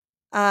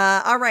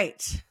 All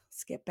right,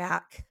 let's get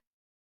back.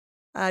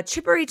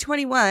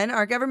 Chippery21,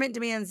 our government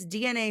demands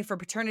DNA for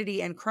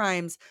paternity and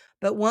crimes,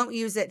 but won't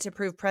use it to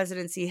prove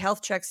presidency.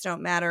 Health checks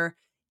don't matter,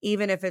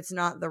 even if it's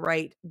not the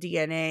right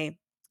DNA.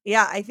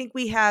 Yeah, I think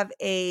we have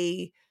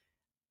a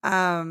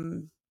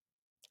culture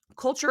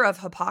of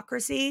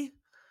hypocrisy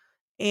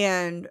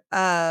and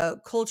a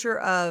culture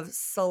of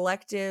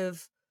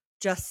selective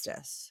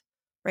justice,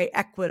 right?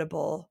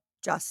 Equitable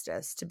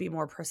justice, to be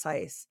more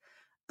precise.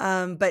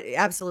 But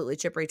absolutely,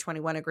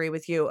 Chippery21, agree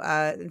with you.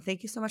 And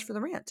thank you so much for the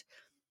rant.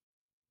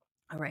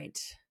 All right.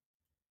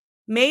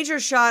 Major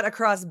shot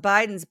across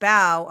Biden's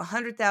bow.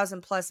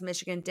 100,000 plus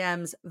Michigan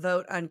Dems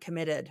vote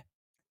uncommitted. I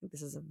think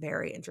this is a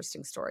very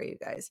interesting story, you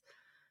guys.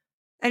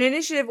 An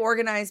initiative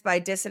organized by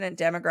dissident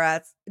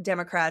Democrats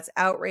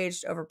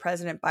outraged over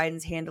President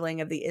Biden's handling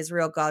of the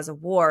Israel-Gaza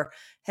war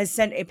has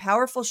sent a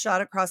powerful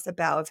shot across the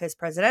bow of his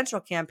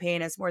presidential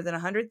campaign as more than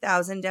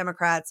 100,000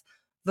 Democrats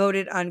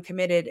voted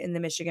uncommitted in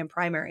the Michigan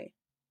primary.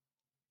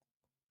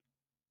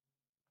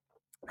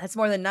 That's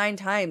more than 9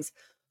 times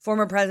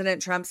former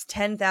President Trump's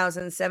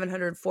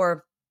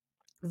 10,704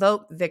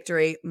 vote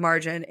victory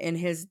margin in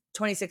his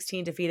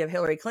 2016 defeat of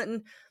Hillary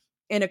Clinton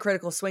in a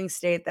critical swing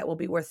state that will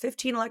be worth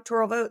 15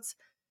 electoral votes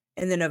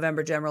in the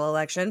November general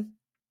election.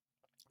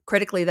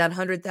 Critically, that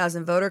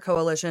 100,000 voter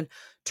coalition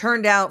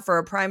turned out for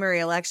a primary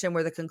election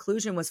where the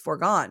conclusion was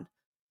foregone.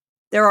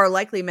 There are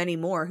likely many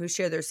more who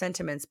share their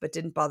sentiments but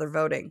didn't bother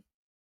voting.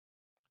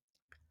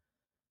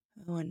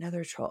 Oh,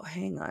 another troll.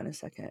 Hang on a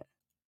second.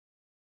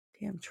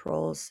 Damn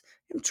trolls.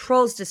 Damn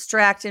trolls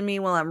distracting me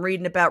while I'm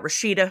reading about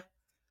Rashida.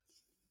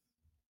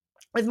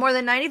 With more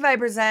than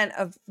 95%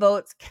 of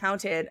votes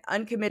counted,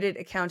 uncommitted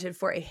accounted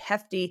for a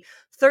hefty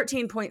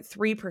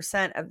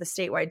 13.3% of the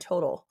statewide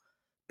total.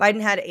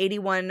 Biden had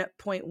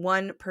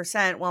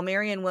 81.1%, while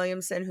Marianne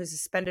Williamson, who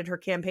suspended her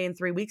campaign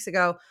 3 weeks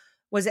ago,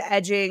 was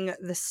edging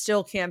the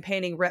still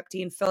campaigning Rep.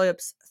 Dean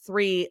Phillips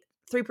 3%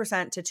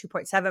 to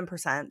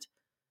 2.7%.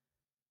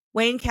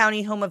 Wayne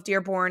County, home of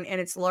Dearborn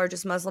and its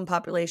largest Muslim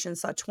population,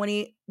 saw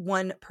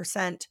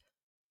 21%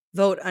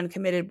 vote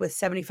uncommitted, with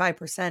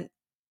 75%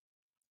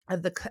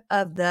 of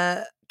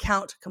the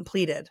count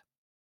completed.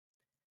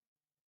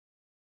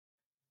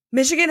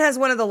 Michigan has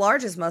one of the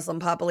largest Muslim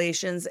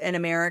populations in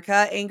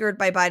America, angered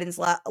by Biden's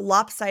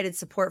lopsided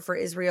support for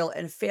Israel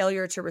and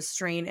failure to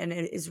restrain an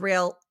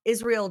Israel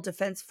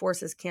Defense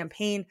Forces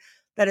campaign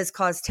that has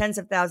caused tens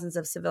of thousands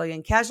of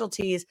civilian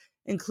casualties,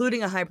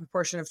 including a high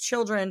proportion of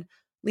children.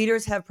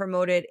 Leaders have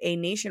promoted a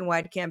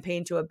nationwide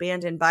campaign to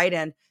abandon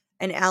Biden.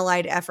 An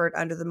allied effort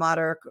under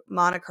the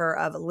moniker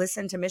of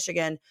Listen to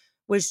Michigan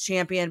was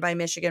championed by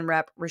Michigan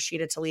Rep.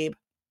 Rashida Tlaib.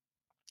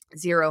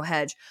 Zero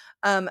hedge.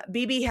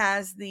 BB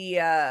has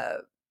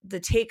the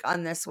take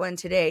on this one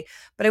today,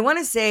 but I want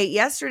to say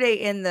yesterday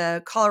in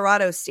the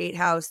Colorado State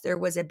House, there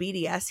was a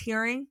BDS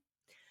hearing,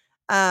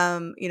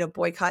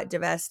 boycott,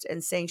 divest,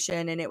 and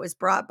sanction. And it was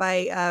brought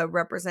by a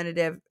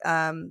representative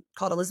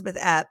called Elizabeth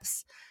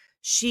Epps.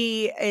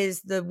 She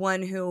is the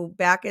one who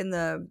back in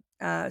the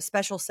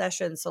special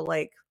session, so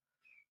like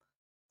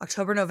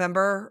October,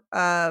 November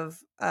of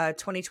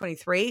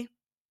 2023,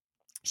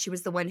 she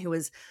was the one who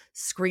was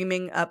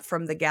screaming up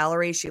from the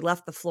gallery. She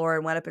left the floor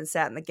and went up and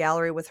sat in the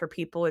gallery with her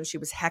people, and she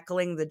was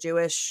heckling the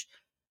Jewish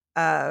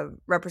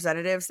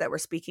representatives that were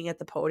speaking at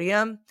the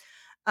podium.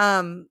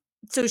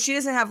 So she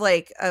doesn't have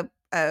like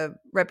a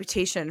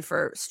reputation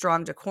for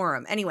strong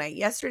decorum. Anyway,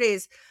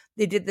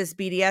 they did this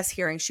BDS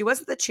hearing. She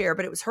wasn't the chair,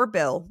 but it was her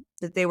bill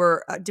that they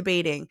were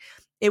debating.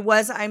 It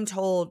was, I'm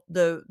told,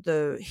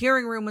 the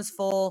hearing room was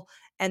full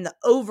and the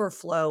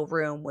overflow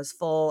room was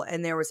full.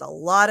 And there was a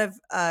lot of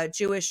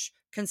Jewish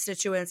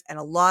constituents and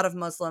a lot of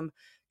Muslim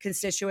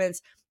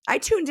constituents. I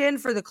tuned in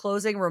for the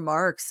closing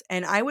remarks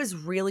and I was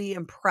really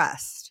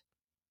impressed.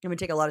 I'm going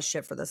to take a lot of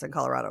shit for this in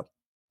Colorado,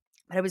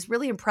 but I was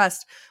really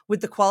impressed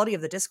with the quality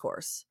of the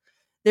discourse.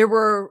 There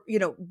were,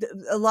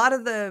 a lot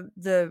of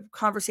the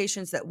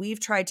conversations that we've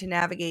tried to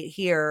navigate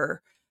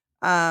here,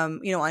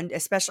 on,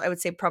 especially I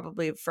would say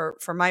probably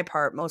for my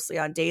part, mostly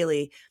on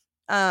daily,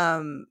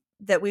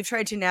 that we've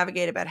tried to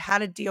navigate about how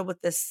to deal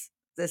with this,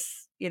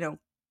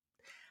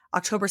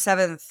 October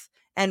 7th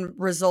and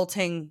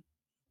resulting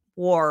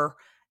war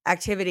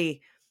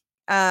activity.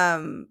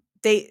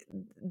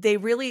 They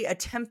really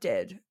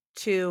attempted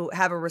to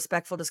have a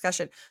respectful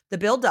discussion. The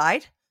bill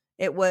died.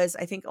 It was,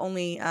 I think,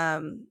 only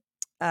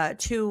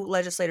 2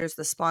 legislators,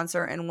 the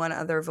sponsor and one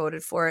other,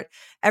 voted for it.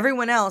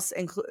 Everyone else,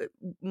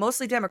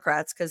 mostly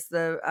Democrats, because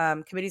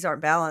the committees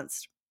aren't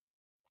balanced.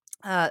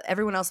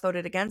 Everyone else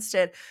voted against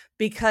it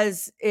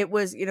because it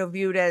was,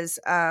 viewed as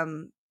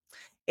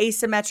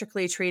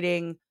asymmetrically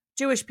treating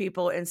Jewish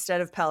people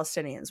instead of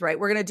Palestinians, right?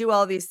 We're going to do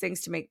all these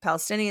things to make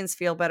Palestinians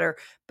feel better,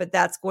 but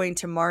that's going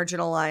to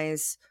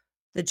marginalize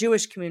the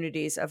Jewish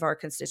communities of our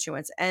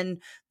constituents.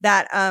 And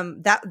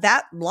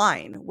that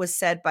line was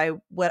said by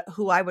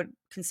who I would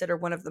consider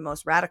one of the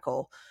most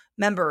radical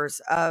members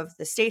of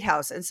the State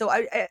House. And so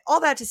all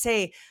that to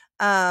say,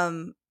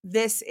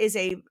 this is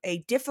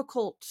a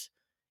difficult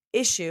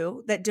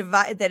issue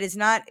that is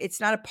not, it's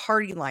not a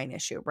party line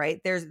issue, right?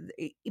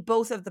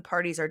 Both of the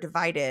parties are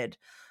divided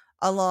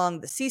along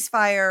the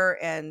ceasefire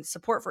and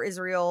support for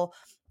Israel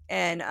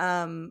and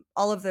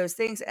all of those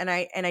things. And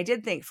I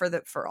did think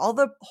for all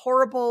the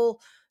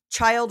horrible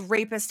child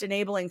rapist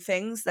enabling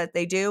things that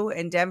they do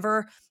in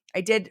Denver,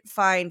 I did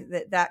find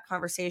that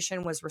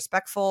conversation was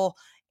respectful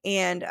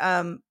and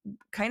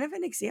kind of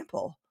an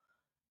example.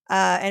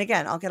 And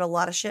again, I'll get a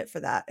lot of shit for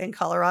that in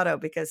Colorado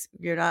because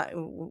we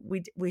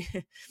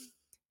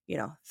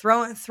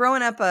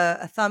throwing up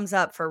a thumbs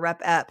up for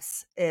Rep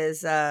Epps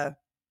is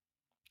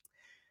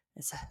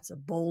it's a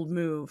bold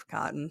move,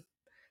 Cotton.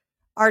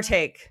 Our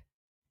take.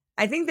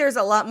 I think there's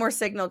a lot more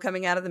signal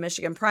coming out of the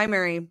Michigan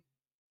primary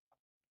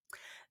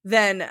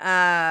than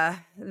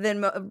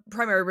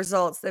primary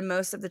results than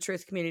most of the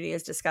truth community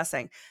is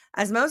discussing.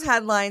 As most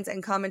headlines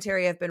and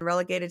commentary have been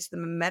relegated to the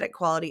mimetic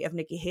quality of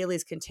Nikki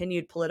Haley's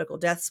continued political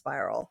death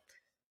spiral.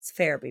 It's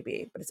fair,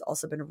 BB, but it's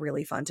also been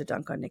really fun to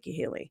dunk on Nikki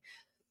Haley.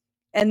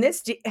 And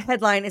this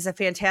headline is a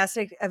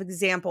fantastic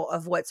example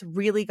of what's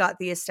really got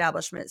the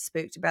establishment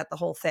spooked about the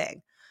whole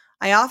thing.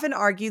 I often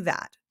argue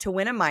that to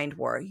win a mind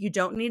war, you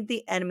don't need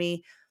the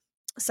enemy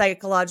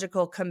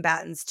psychological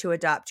combatants to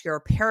adopt your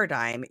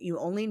paradigm. You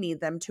only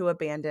need them to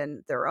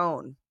abandon their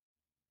own.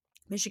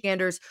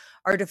 Michiganders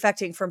are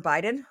defecting from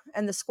Biden,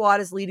 and the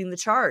squad is leading the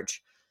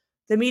charge.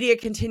 The media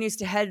continues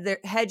to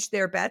hedge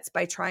their bets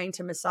by trying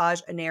to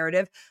massage a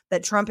narrative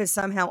that Trump is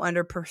somehow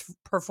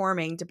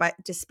underperforming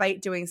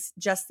despite doing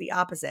just the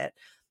opposite.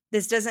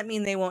 This doesn't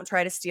mean they won't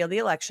try to steal the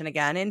election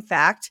again. In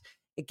fact,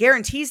 it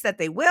guarantees that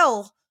they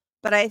will,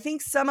 but I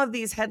think some of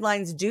these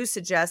headlines do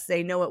suggest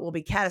they know it will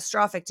be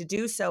catastrophic to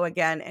do so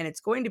again, and it's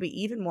going to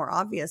be even more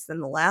obvious than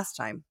the last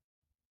time.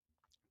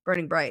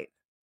 Burning bright.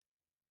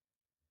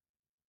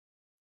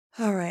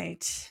 All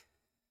right.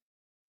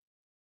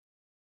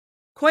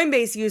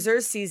 Coinbase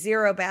users see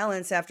zero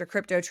balance after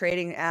crypto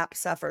trading app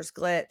suffers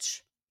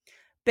glitch.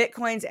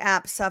 Bitcoin's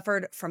app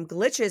suffered from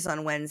glitches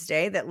on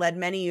Wednesday that led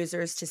many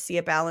users to see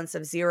a balance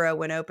of zero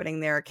when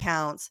opening their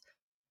accounts.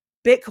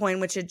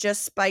 Bitcoin, which had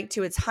just spiked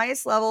to its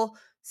highest level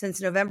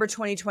since November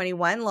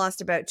 2021,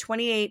 lost about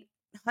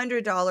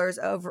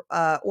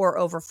 $2,800 or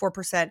over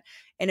 4%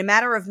 in a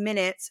matter of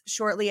minutes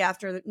shortly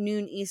after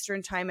noon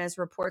Eastern time, as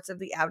reports of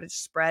the outage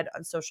spread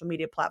on social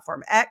media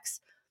platform X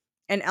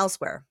and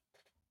elsewhere.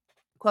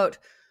 Quote,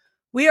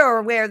 "We are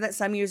aware that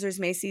some users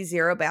may see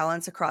zero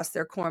balance across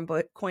their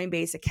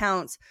Coinbase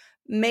accounts,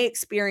 may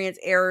experience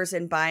errors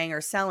in buying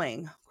or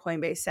selling,"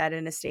 Coinbase said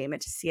in a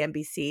statement to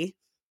CNBC.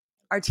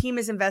 "Our team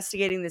is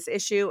investigating this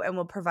issue and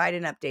will provide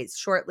an update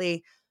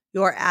shortly.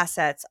 Your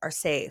assets are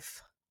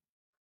safe."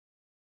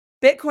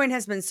 Bitcoin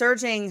has been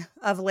surging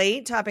of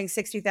late, topping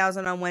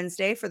 60,000 on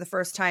Wednesday for the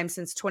first time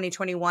since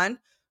 2021,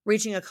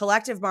 reaching a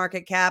collective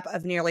market cap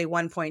of nearly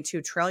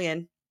 1.2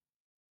 trillion.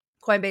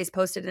 Coinbase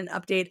posted an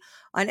update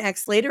on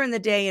X later in the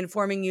day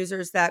informing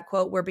users that,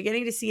 quote, "We're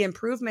beginning to see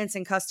improvements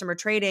in customer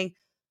trading,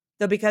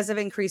 though because of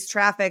increased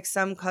traffic,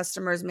 some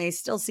customers may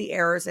still see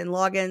errors in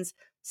logins,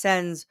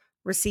 sends,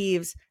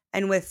 receives,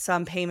 and with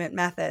some payment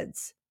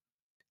methods."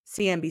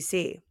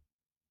 CNBC.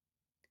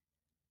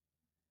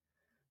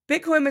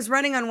 Bitcoin was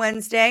running on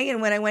Wednesday,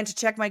 and when I went to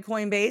check my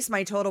Coinbase,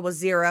 my total was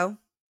zero.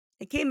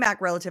 It came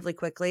back relatively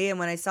quickly, and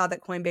when I saw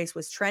that Coinbase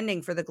was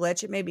trending for the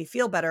glitch, it made me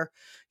feel better.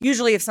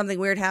 Usually, if something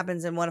weird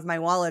happens in one of my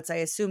wallets, I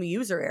assume a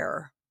user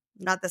error.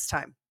 Not this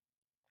time.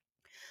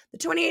 The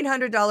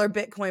 $2,800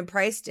 Bitcoin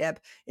price dip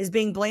is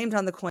being blamed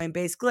on the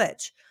Coinbase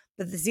glitch,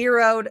 but the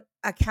zeroed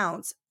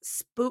accounts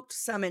spooked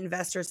some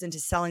investors into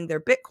selling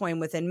their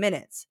Bitcoin within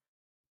minutes.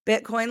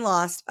 Bitcoin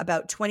lost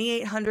about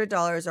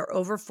 $2,800 or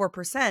over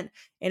 4%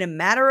 in a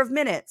matter of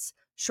minutes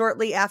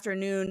shortly after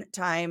noon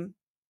time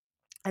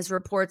as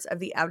reports of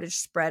the outage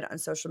spread on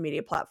social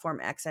media platform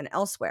X and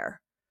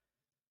elsewhere.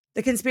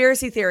 The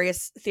conspiracy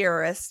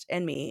theorist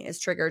in me is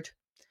triggered.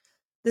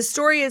 The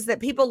story is that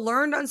people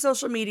learned on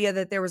social media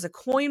that there was a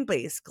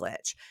Coinbase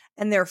glitch,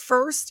 and their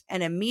first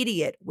and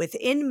immediate,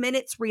 within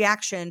minutes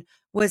reaction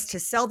was to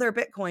sell their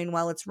Bitcoin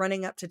while it's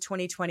running up to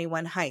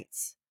 2021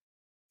 heights.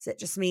 Is it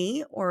just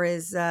me, or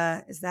is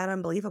that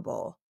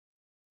unbelievable?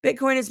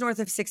 Bitcoin is north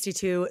of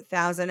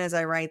 62,000 as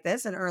I write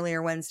this, and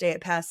earlier Wednesday it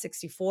passed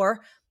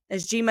 64.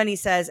 As G Money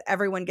says,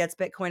 everyone gets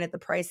Bitcoin at the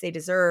price they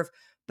deserve,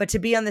 but to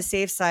be on the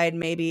safe side,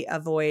 maybe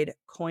avoid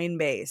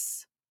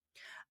Coinbase.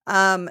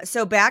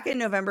 So back in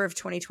November of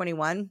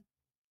 2021,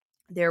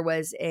 there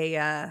was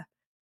a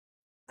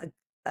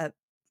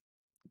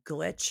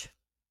glitch,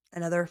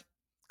 another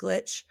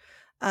glitch,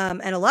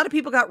 and a lot of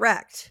people got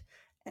wrecked.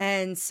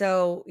 And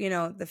so,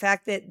 the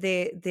fact that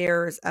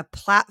there's a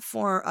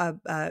platform,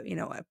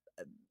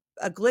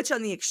 a glitch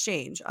on the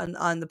exchange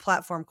on the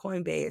platform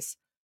Coinbase,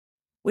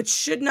 which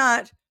should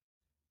not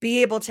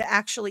be able to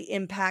actually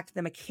impact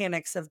the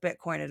mechanics of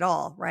Bitcoin at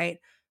all, right?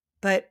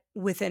 But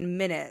within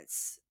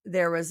minutes,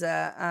 there was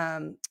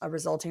a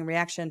resulting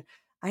reaction.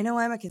 I know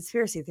I'm a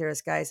conspiracy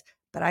theorist, guys,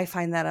 but I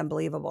find that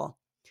unbelievable.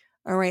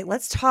 All right,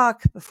 let's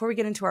talk, before we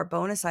get into our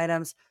bonus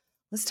items,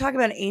 let's talk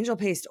about Angel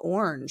Paste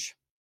Orange,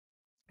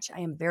 which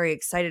I am very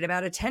excited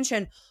about.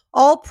 Attention,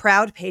 all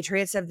proud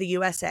patriots of the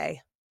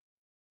USA.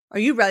 Are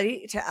you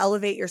ready to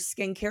elevate your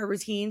skincare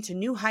routine to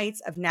new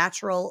heights of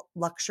natural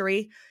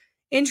luxury?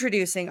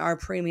 Introducing our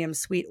premium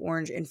sweet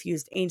orange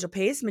infused Angel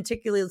Paste,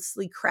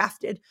 meticulously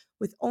crafted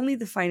with only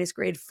the finest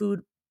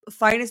food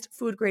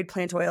grade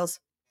plant oils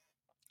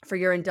for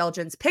your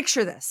indulgence.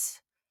 Picture this: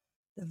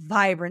 the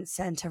vibrant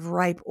scent of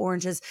ripe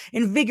oranges,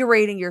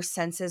 invigorating your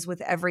senses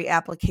with every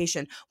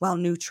application, while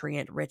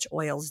nutrient-rich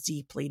oils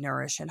deeply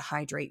nourish and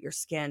hydrate your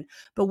skin.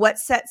 But what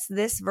sets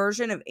this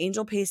version of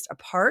Angel Paste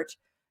apart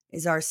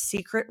is our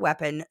secret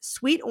weapon,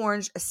 sweet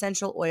orange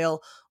essential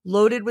oil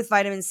loaded with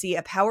vitamin C,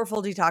 a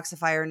powerful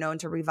detoxifier known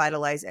to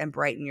revitalize and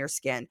brighten your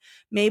skin.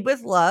 Made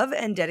with love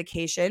and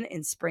dedication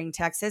in Spring,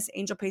 Texas,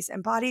 Angel Paste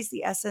embodies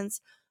the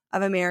essence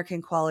of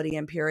American quality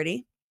and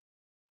purity.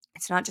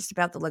 It's not just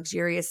about the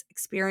luxurious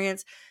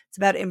experience. It's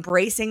about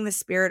embracing the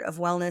spirit of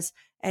wellness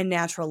and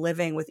natural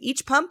living. With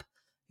each pump,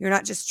 you're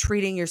not just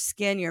treating your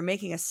skin, you're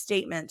making a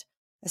statement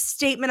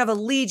of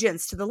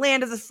allegiance to the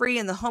land of the free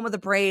and the home of the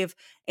brave.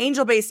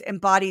 Angel Paste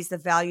embodies the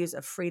values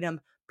of freedom,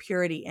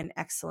 purity, and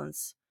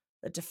excellence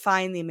that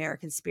define the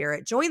American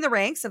spirit. Join the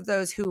ranks of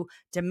those who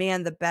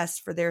demand the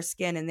best for their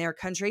skin and their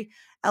country.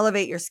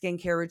 Elevate your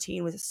skincare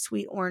routine with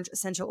sweet orange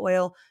essential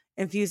oil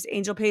infused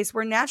Angel Paste,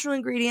 where natural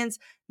ingredients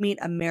meet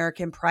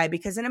American pride,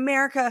 because in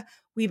America,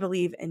 we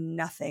believe in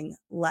nothing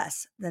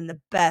less than the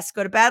best.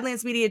 Go to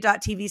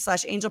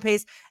badlandsmedia.tv/Angel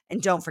Paste,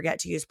 and don't forget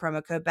to use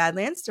promo code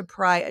Badlands to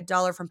pry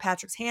 $1 from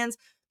Patrick's hands.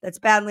 That's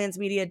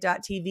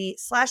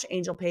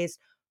badlandsmedia.tv/Angel Paste,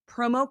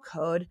 promo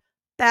code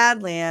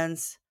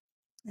Badlands,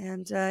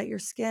 and your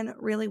skin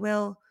really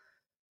will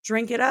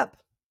drink it up.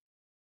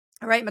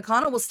 All right,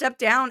 McConnell will step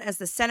down as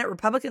the Senate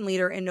Republican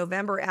leader in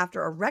November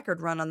after a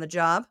record run on the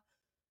job.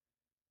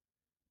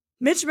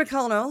 Mitch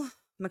McConnell,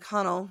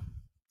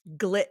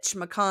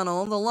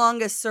 the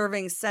longest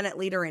serving Senate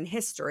leader in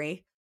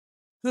history,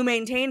 who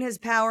maintained his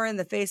power in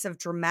the face of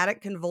dramatic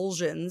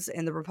convulsions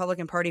in the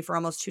Republican Party for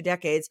almost 2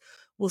 decades,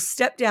 will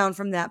step down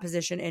from that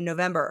position in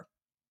November.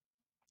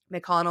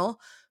 McConnell,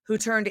 who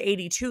turned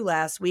 82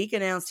 last week,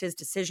 announced his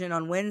decision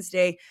on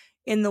Wednesday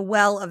in the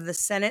well of the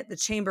Senate, the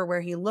chamber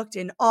where he looked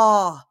in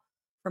awe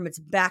from its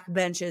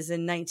backbenches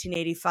in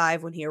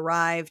 1985 when he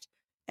arrived,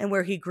 and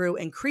where he grew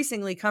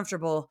increasingly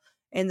comfortable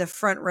in the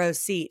front row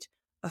seat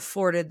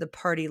afforded the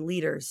party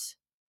leaders.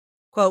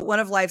 Quote, one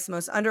of life's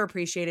most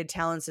underappreciated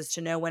talents is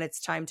to know when it's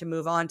time to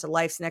move on to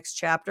life's next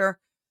chapter.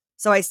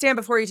 So I stand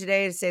before you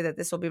today to say that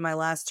this will be my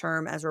last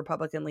term as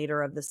Republican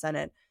leader of the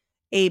Senate.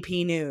 AP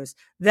News.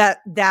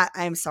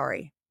 I'm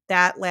sorry.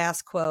 That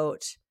last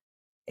quote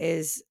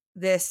is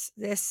this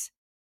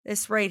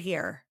right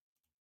here.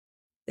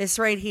 This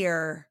right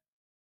here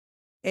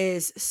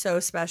is so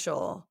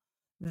special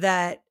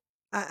that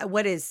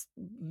what is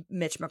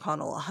Mitch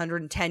McConnell,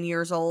 110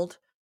 years old?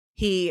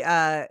 He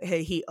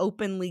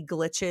openly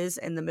glitches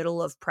in the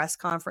middle of press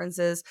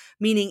conferences,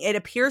 meaning it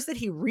appears that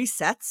he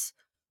resets,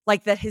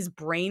 like that his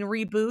brain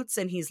reboots,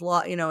 and he's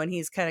and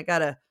he's kind of got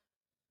to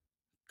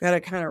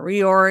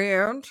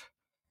reorient.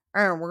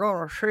 And we're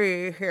going to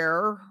see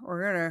here.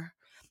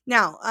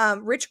 Now,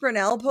 Rich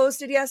Grenell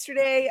posted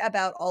yesterday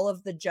about all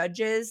of the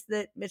judges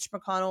that Mitch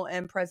McConnell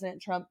and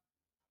President Trump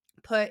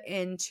put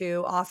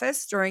into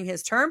office during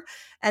his term.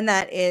 And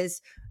that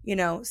is,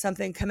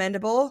 something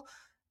commendable.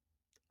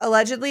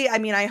 Allegedly, I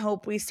mean, I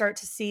hope we start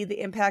to see the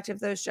impact of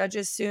those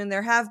judges soon.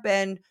 There have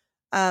been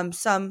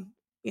some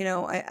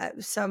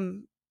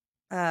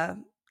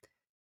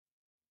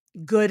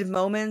good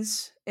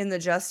moments in the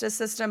justice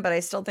system, but I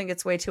still think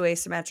it's way too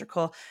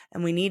asymmetrical,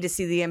 and we need to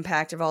see the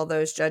impact of all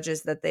those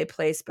judges that they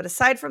place. But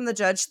aside from the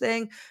judge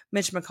thing,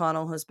 Mitch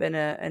McConnell has been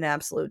an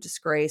absolute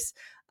disgrace.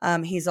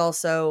 He's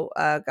also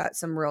got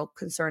some real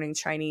concerning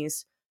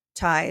Chinese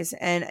ties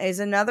and is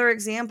another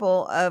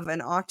example of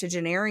an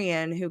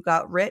octogenarian who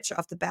got rich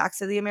off the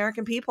backs of the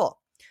American people.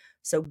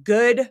 So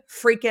good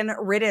freaking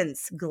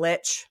riddance,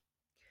 glitch.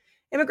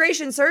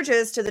 Immigration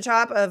surges to the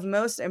top of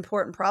most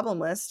important problem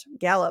list,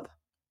 Gallup.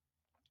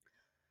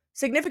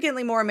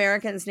 Significantly more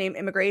Americans name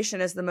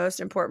immigration as the most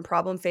important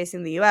problem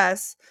facing the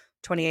U.S.,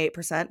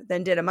 28%,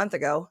 than did a month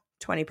ago,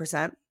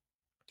 20%.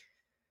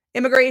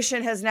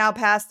 Immigration has now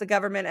passed the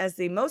government as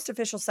the most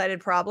official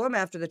cited problem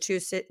after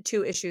the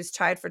two issues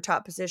tied for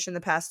top position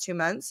the past 2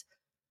 months.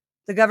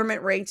 The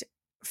government ranked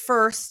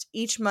first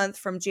each month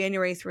from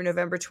January through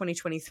November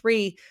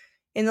 2023.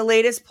 In the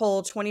latest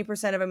poll,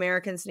 20% of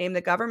Americans named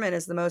the government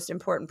as the most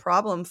important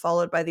problem,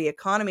 followed by the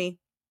economy,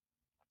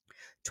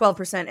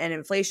 12%, and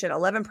inflation,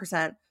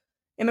 11%.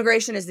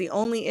 Immigration is the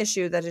only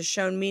issue that has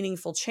shown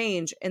meaningful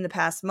change in the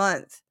past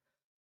month.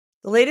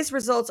 The latest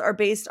results are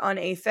based on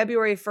a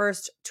February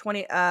 1st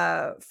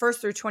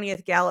through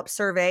 20th Gallup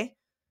survey.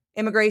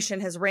 Immigration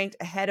has ranked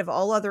ahead of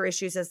all other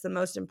issues as the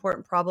most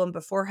important problem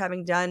before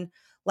having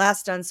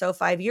last done so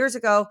 5 years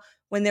ago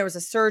when there was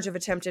a surge of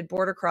attempted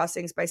border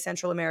crossings by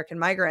Central American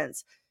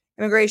migrants.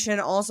 Immigration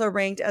also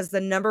ranked as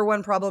the number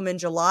one problem in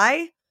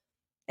July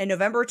and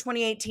November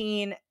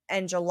 2018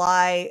 and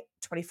July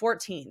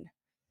 2014.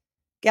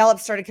 Gallup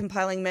started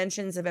compiling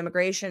mentions of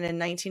immigration in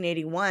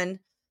 1981.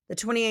 The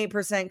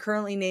 28%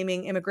 currently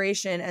naming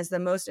immigration as the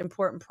most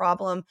important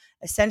problem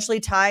essentially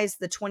ties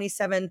the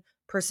 27%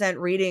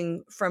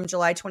 reading from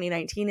July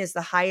 2019 as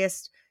the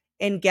highest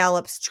in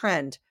Gallup's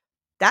trend.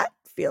 That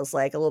feels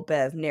like a little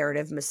bit of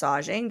narrative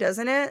massaging,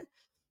 doesn't it?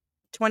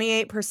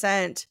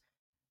 28%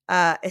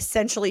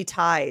 essentially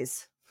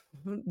ties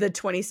the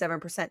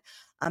 27%.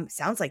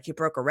 Sounds like you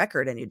broke a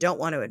record and you don't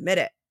want to admit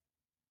it.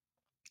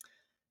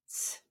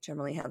 It's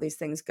generally how these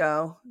things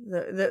go.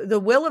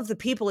 The will of the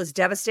people is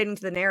devastating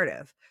to the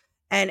narrative.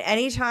 And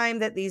anytime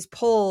that these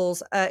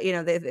polls,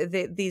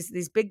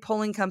 these big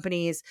polling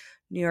companies,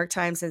 New York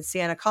Times and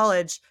Siena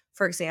College,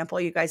 for example,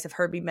 you guys have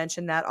heard me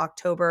mention that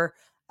October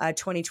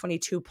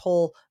 2022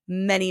 poll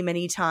many,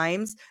 many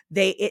times.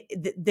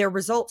 Their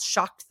results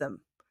shocked them.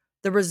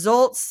 The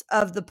results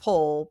of the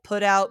poll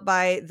put out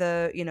by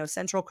the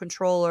central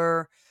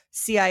controller,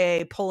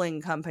 CIA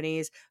polling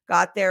companies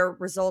got their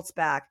results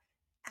back.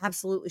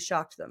 Absolutely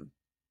shocked them.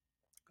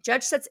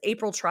 Judge sets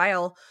April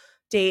trial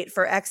date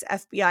for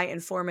ex-FBI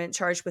informant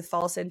charged with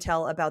false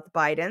intel about the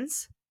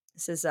Bidens.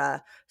 This is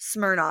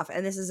Smirnoff,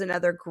 and this is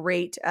another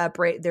great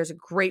there's a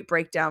great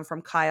breakdown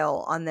from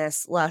Kyle on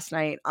this last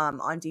night on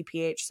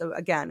DPH. So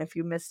again, if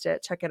you missed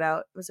it, check it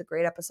out. It was a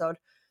great episode.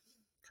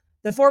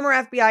 The former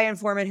FBI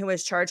informant who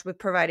was charged with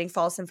providing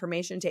false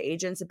information to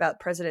agents about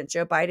President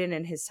Joe Biden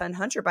and his son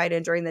Hunter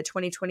Biden during the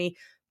 2020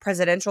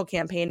 presidential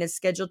campaign is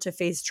scheduled to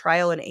face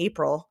trial in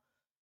April.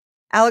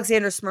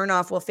 Alexander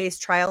Smirnoff will face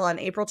trial on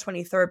April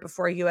 23rd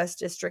before U.S.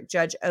 District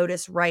Judge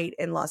Otis Wright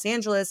in Los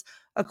Angeles,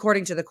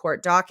 according to the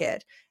court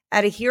docket.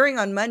 At a hearing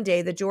on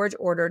Monday, the judge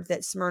ordered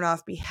that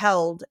Smirnoff be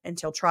held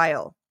until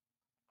trial.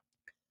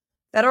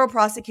 Federal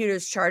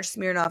prosecutors charged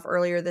Smirnoff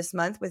earlier this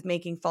month with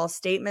making false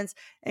statements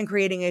and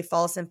creating a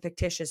false and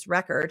fictitious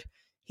record.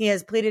 He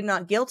has pleaded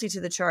not guilty to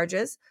the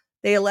charges.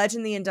 They allege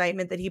in the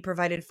indictment that he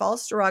provided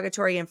false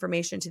derogatory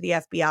information to the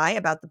FBI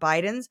about the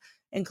Bidens,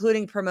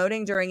 including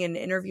promoting during an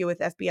interview with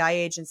FBI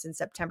agents in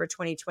September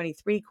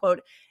 2023,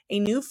 quote, a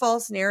new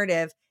false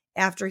narrative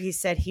after he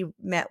said he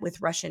met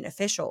with Russian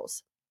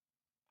officials.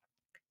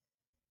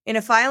 In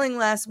a filing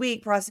last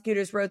week,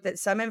 prosecutors wrote that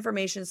some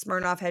information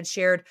Smirnoff had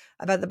shared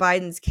about the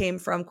Bidens came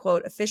from,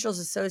 quote, officials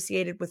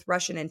associated with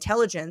Russian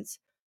intelligence.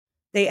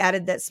 They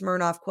added that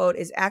Smirnoff, quote,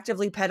 is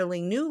actively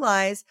peddling new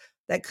lies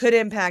that could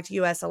impact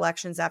U.S.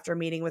 elections after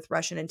meeting with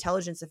Russian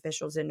intelligence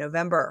officials in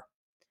November.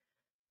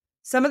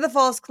 Some of the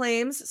false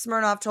claims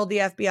Smirnoff told the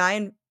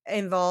FBI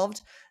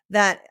involved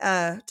that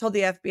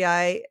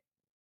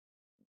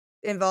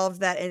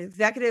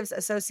executives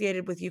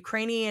associated with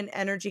Ukrainian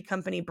energy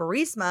company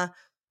Burisma,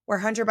 where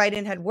Hunter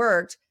Biden had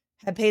worked,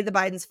 had paid the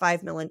Bidens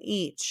 $5 million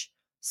each.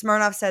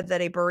 Smirnoff said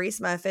that a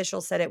Burisma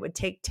official said it would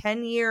take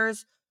 10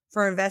 years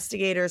for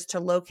investigators to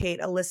locate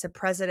illicit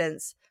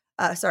payments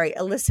to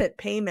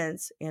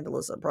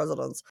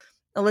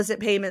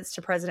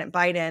President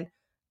Biden,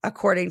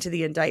 according to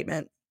the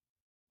indictment.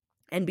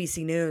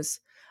 NBC News.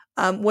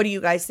 What do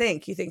you guys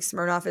think? You think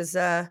Smirnoff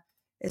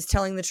is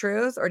telling the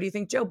truth, or do you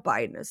think Joe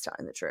Biden is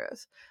telling the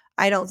truth?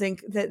 I don't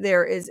think that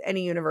there is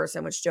any universe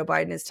in which Joe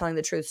Biden is telling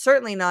the truth.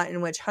 Certainly not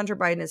in which Hunter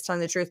Biden is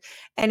telling the truth.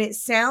 And it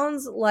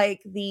sounds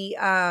like the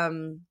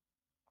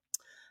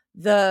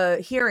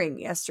hearing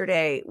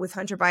yesterday with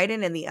Hunter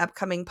Biden and the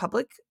upcoming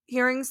public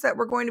hearings that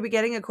we're going to be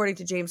getting, according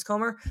to James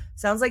Comer,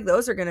 sounds like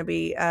those are going to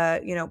be,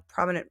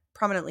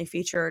 prominently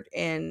featured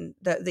in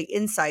the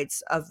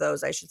insights of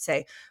those, I should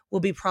say, will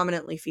be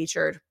prominently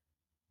featured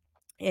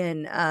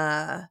in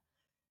the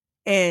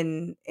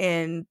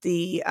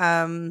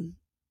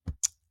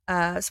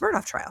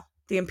Smirnoff trial.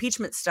 The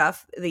impeachment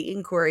stuff, the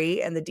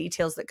inquiry, and the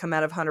details that come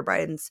out of Hunter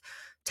Biden's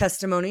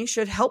testimony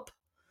should help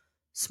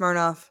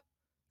Smirnoff,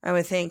 I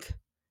would think.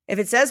 If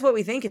it says what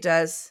we think it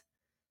does,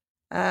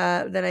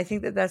 then I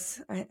think that's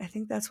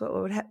what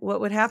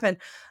would happen.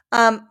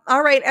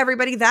 All right,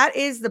 everybody, that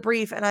is the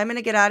brief, and I'm going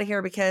to get out of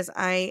here because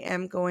I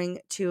am going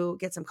to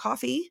get some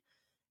coffee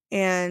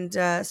and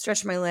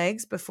stretch my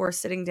legs before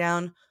sitting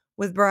down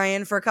with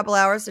Brian for a couple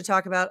hours to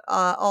talk about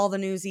all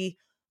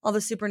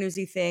the super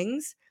newsy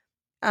things.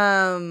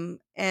 And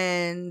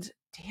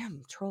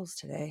damn trolls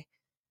today.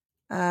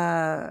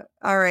 All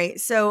right.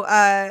 So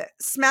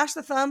smash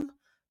the thumb,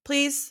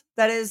 please.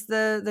 That is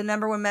the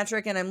number one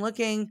metric. And I'm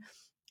looking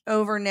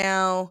over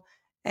now,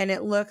 and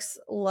it looks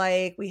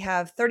like we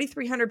have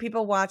 3,300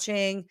 people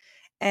watching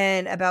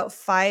and about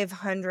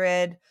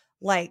 500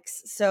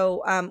 likes.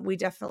 So we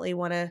definitely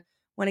want to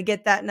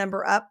get that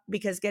number up,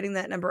 because getting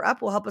that number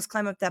up will help us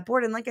climb up that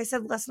board. And like I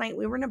said last night,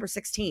 we were number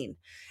 16,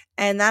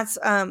 and that's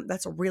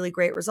a really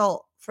great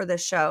result for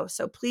this show.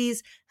 So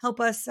please help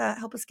us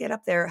get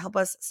up there, help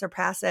us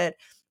surpass it,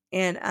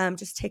 and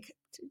just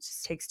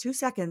takes 2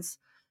 seconds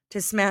to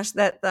smash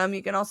that thumb.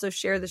 You can also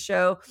share the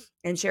show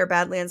and share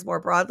Badlands more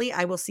broadly.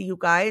 I will see you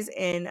guys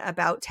in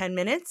about 10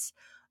 minutes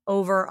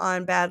over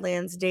on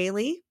Badlands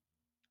Daily.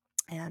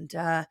 And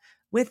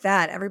with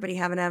that, everybody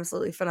have an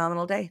absolutely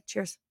phenomenal day.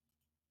 Cheers.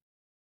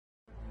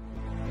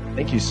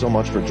 Thank you so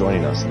much for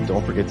joining us, and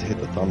don't forget to hit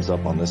the thumbs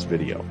up on this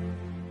video.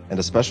 And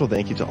a special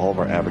thank you to all of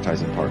our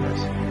advertising partners.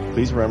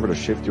 Please remember to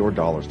shift your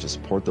dollars to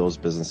support those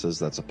businesses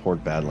that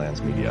support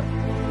Badlands Media.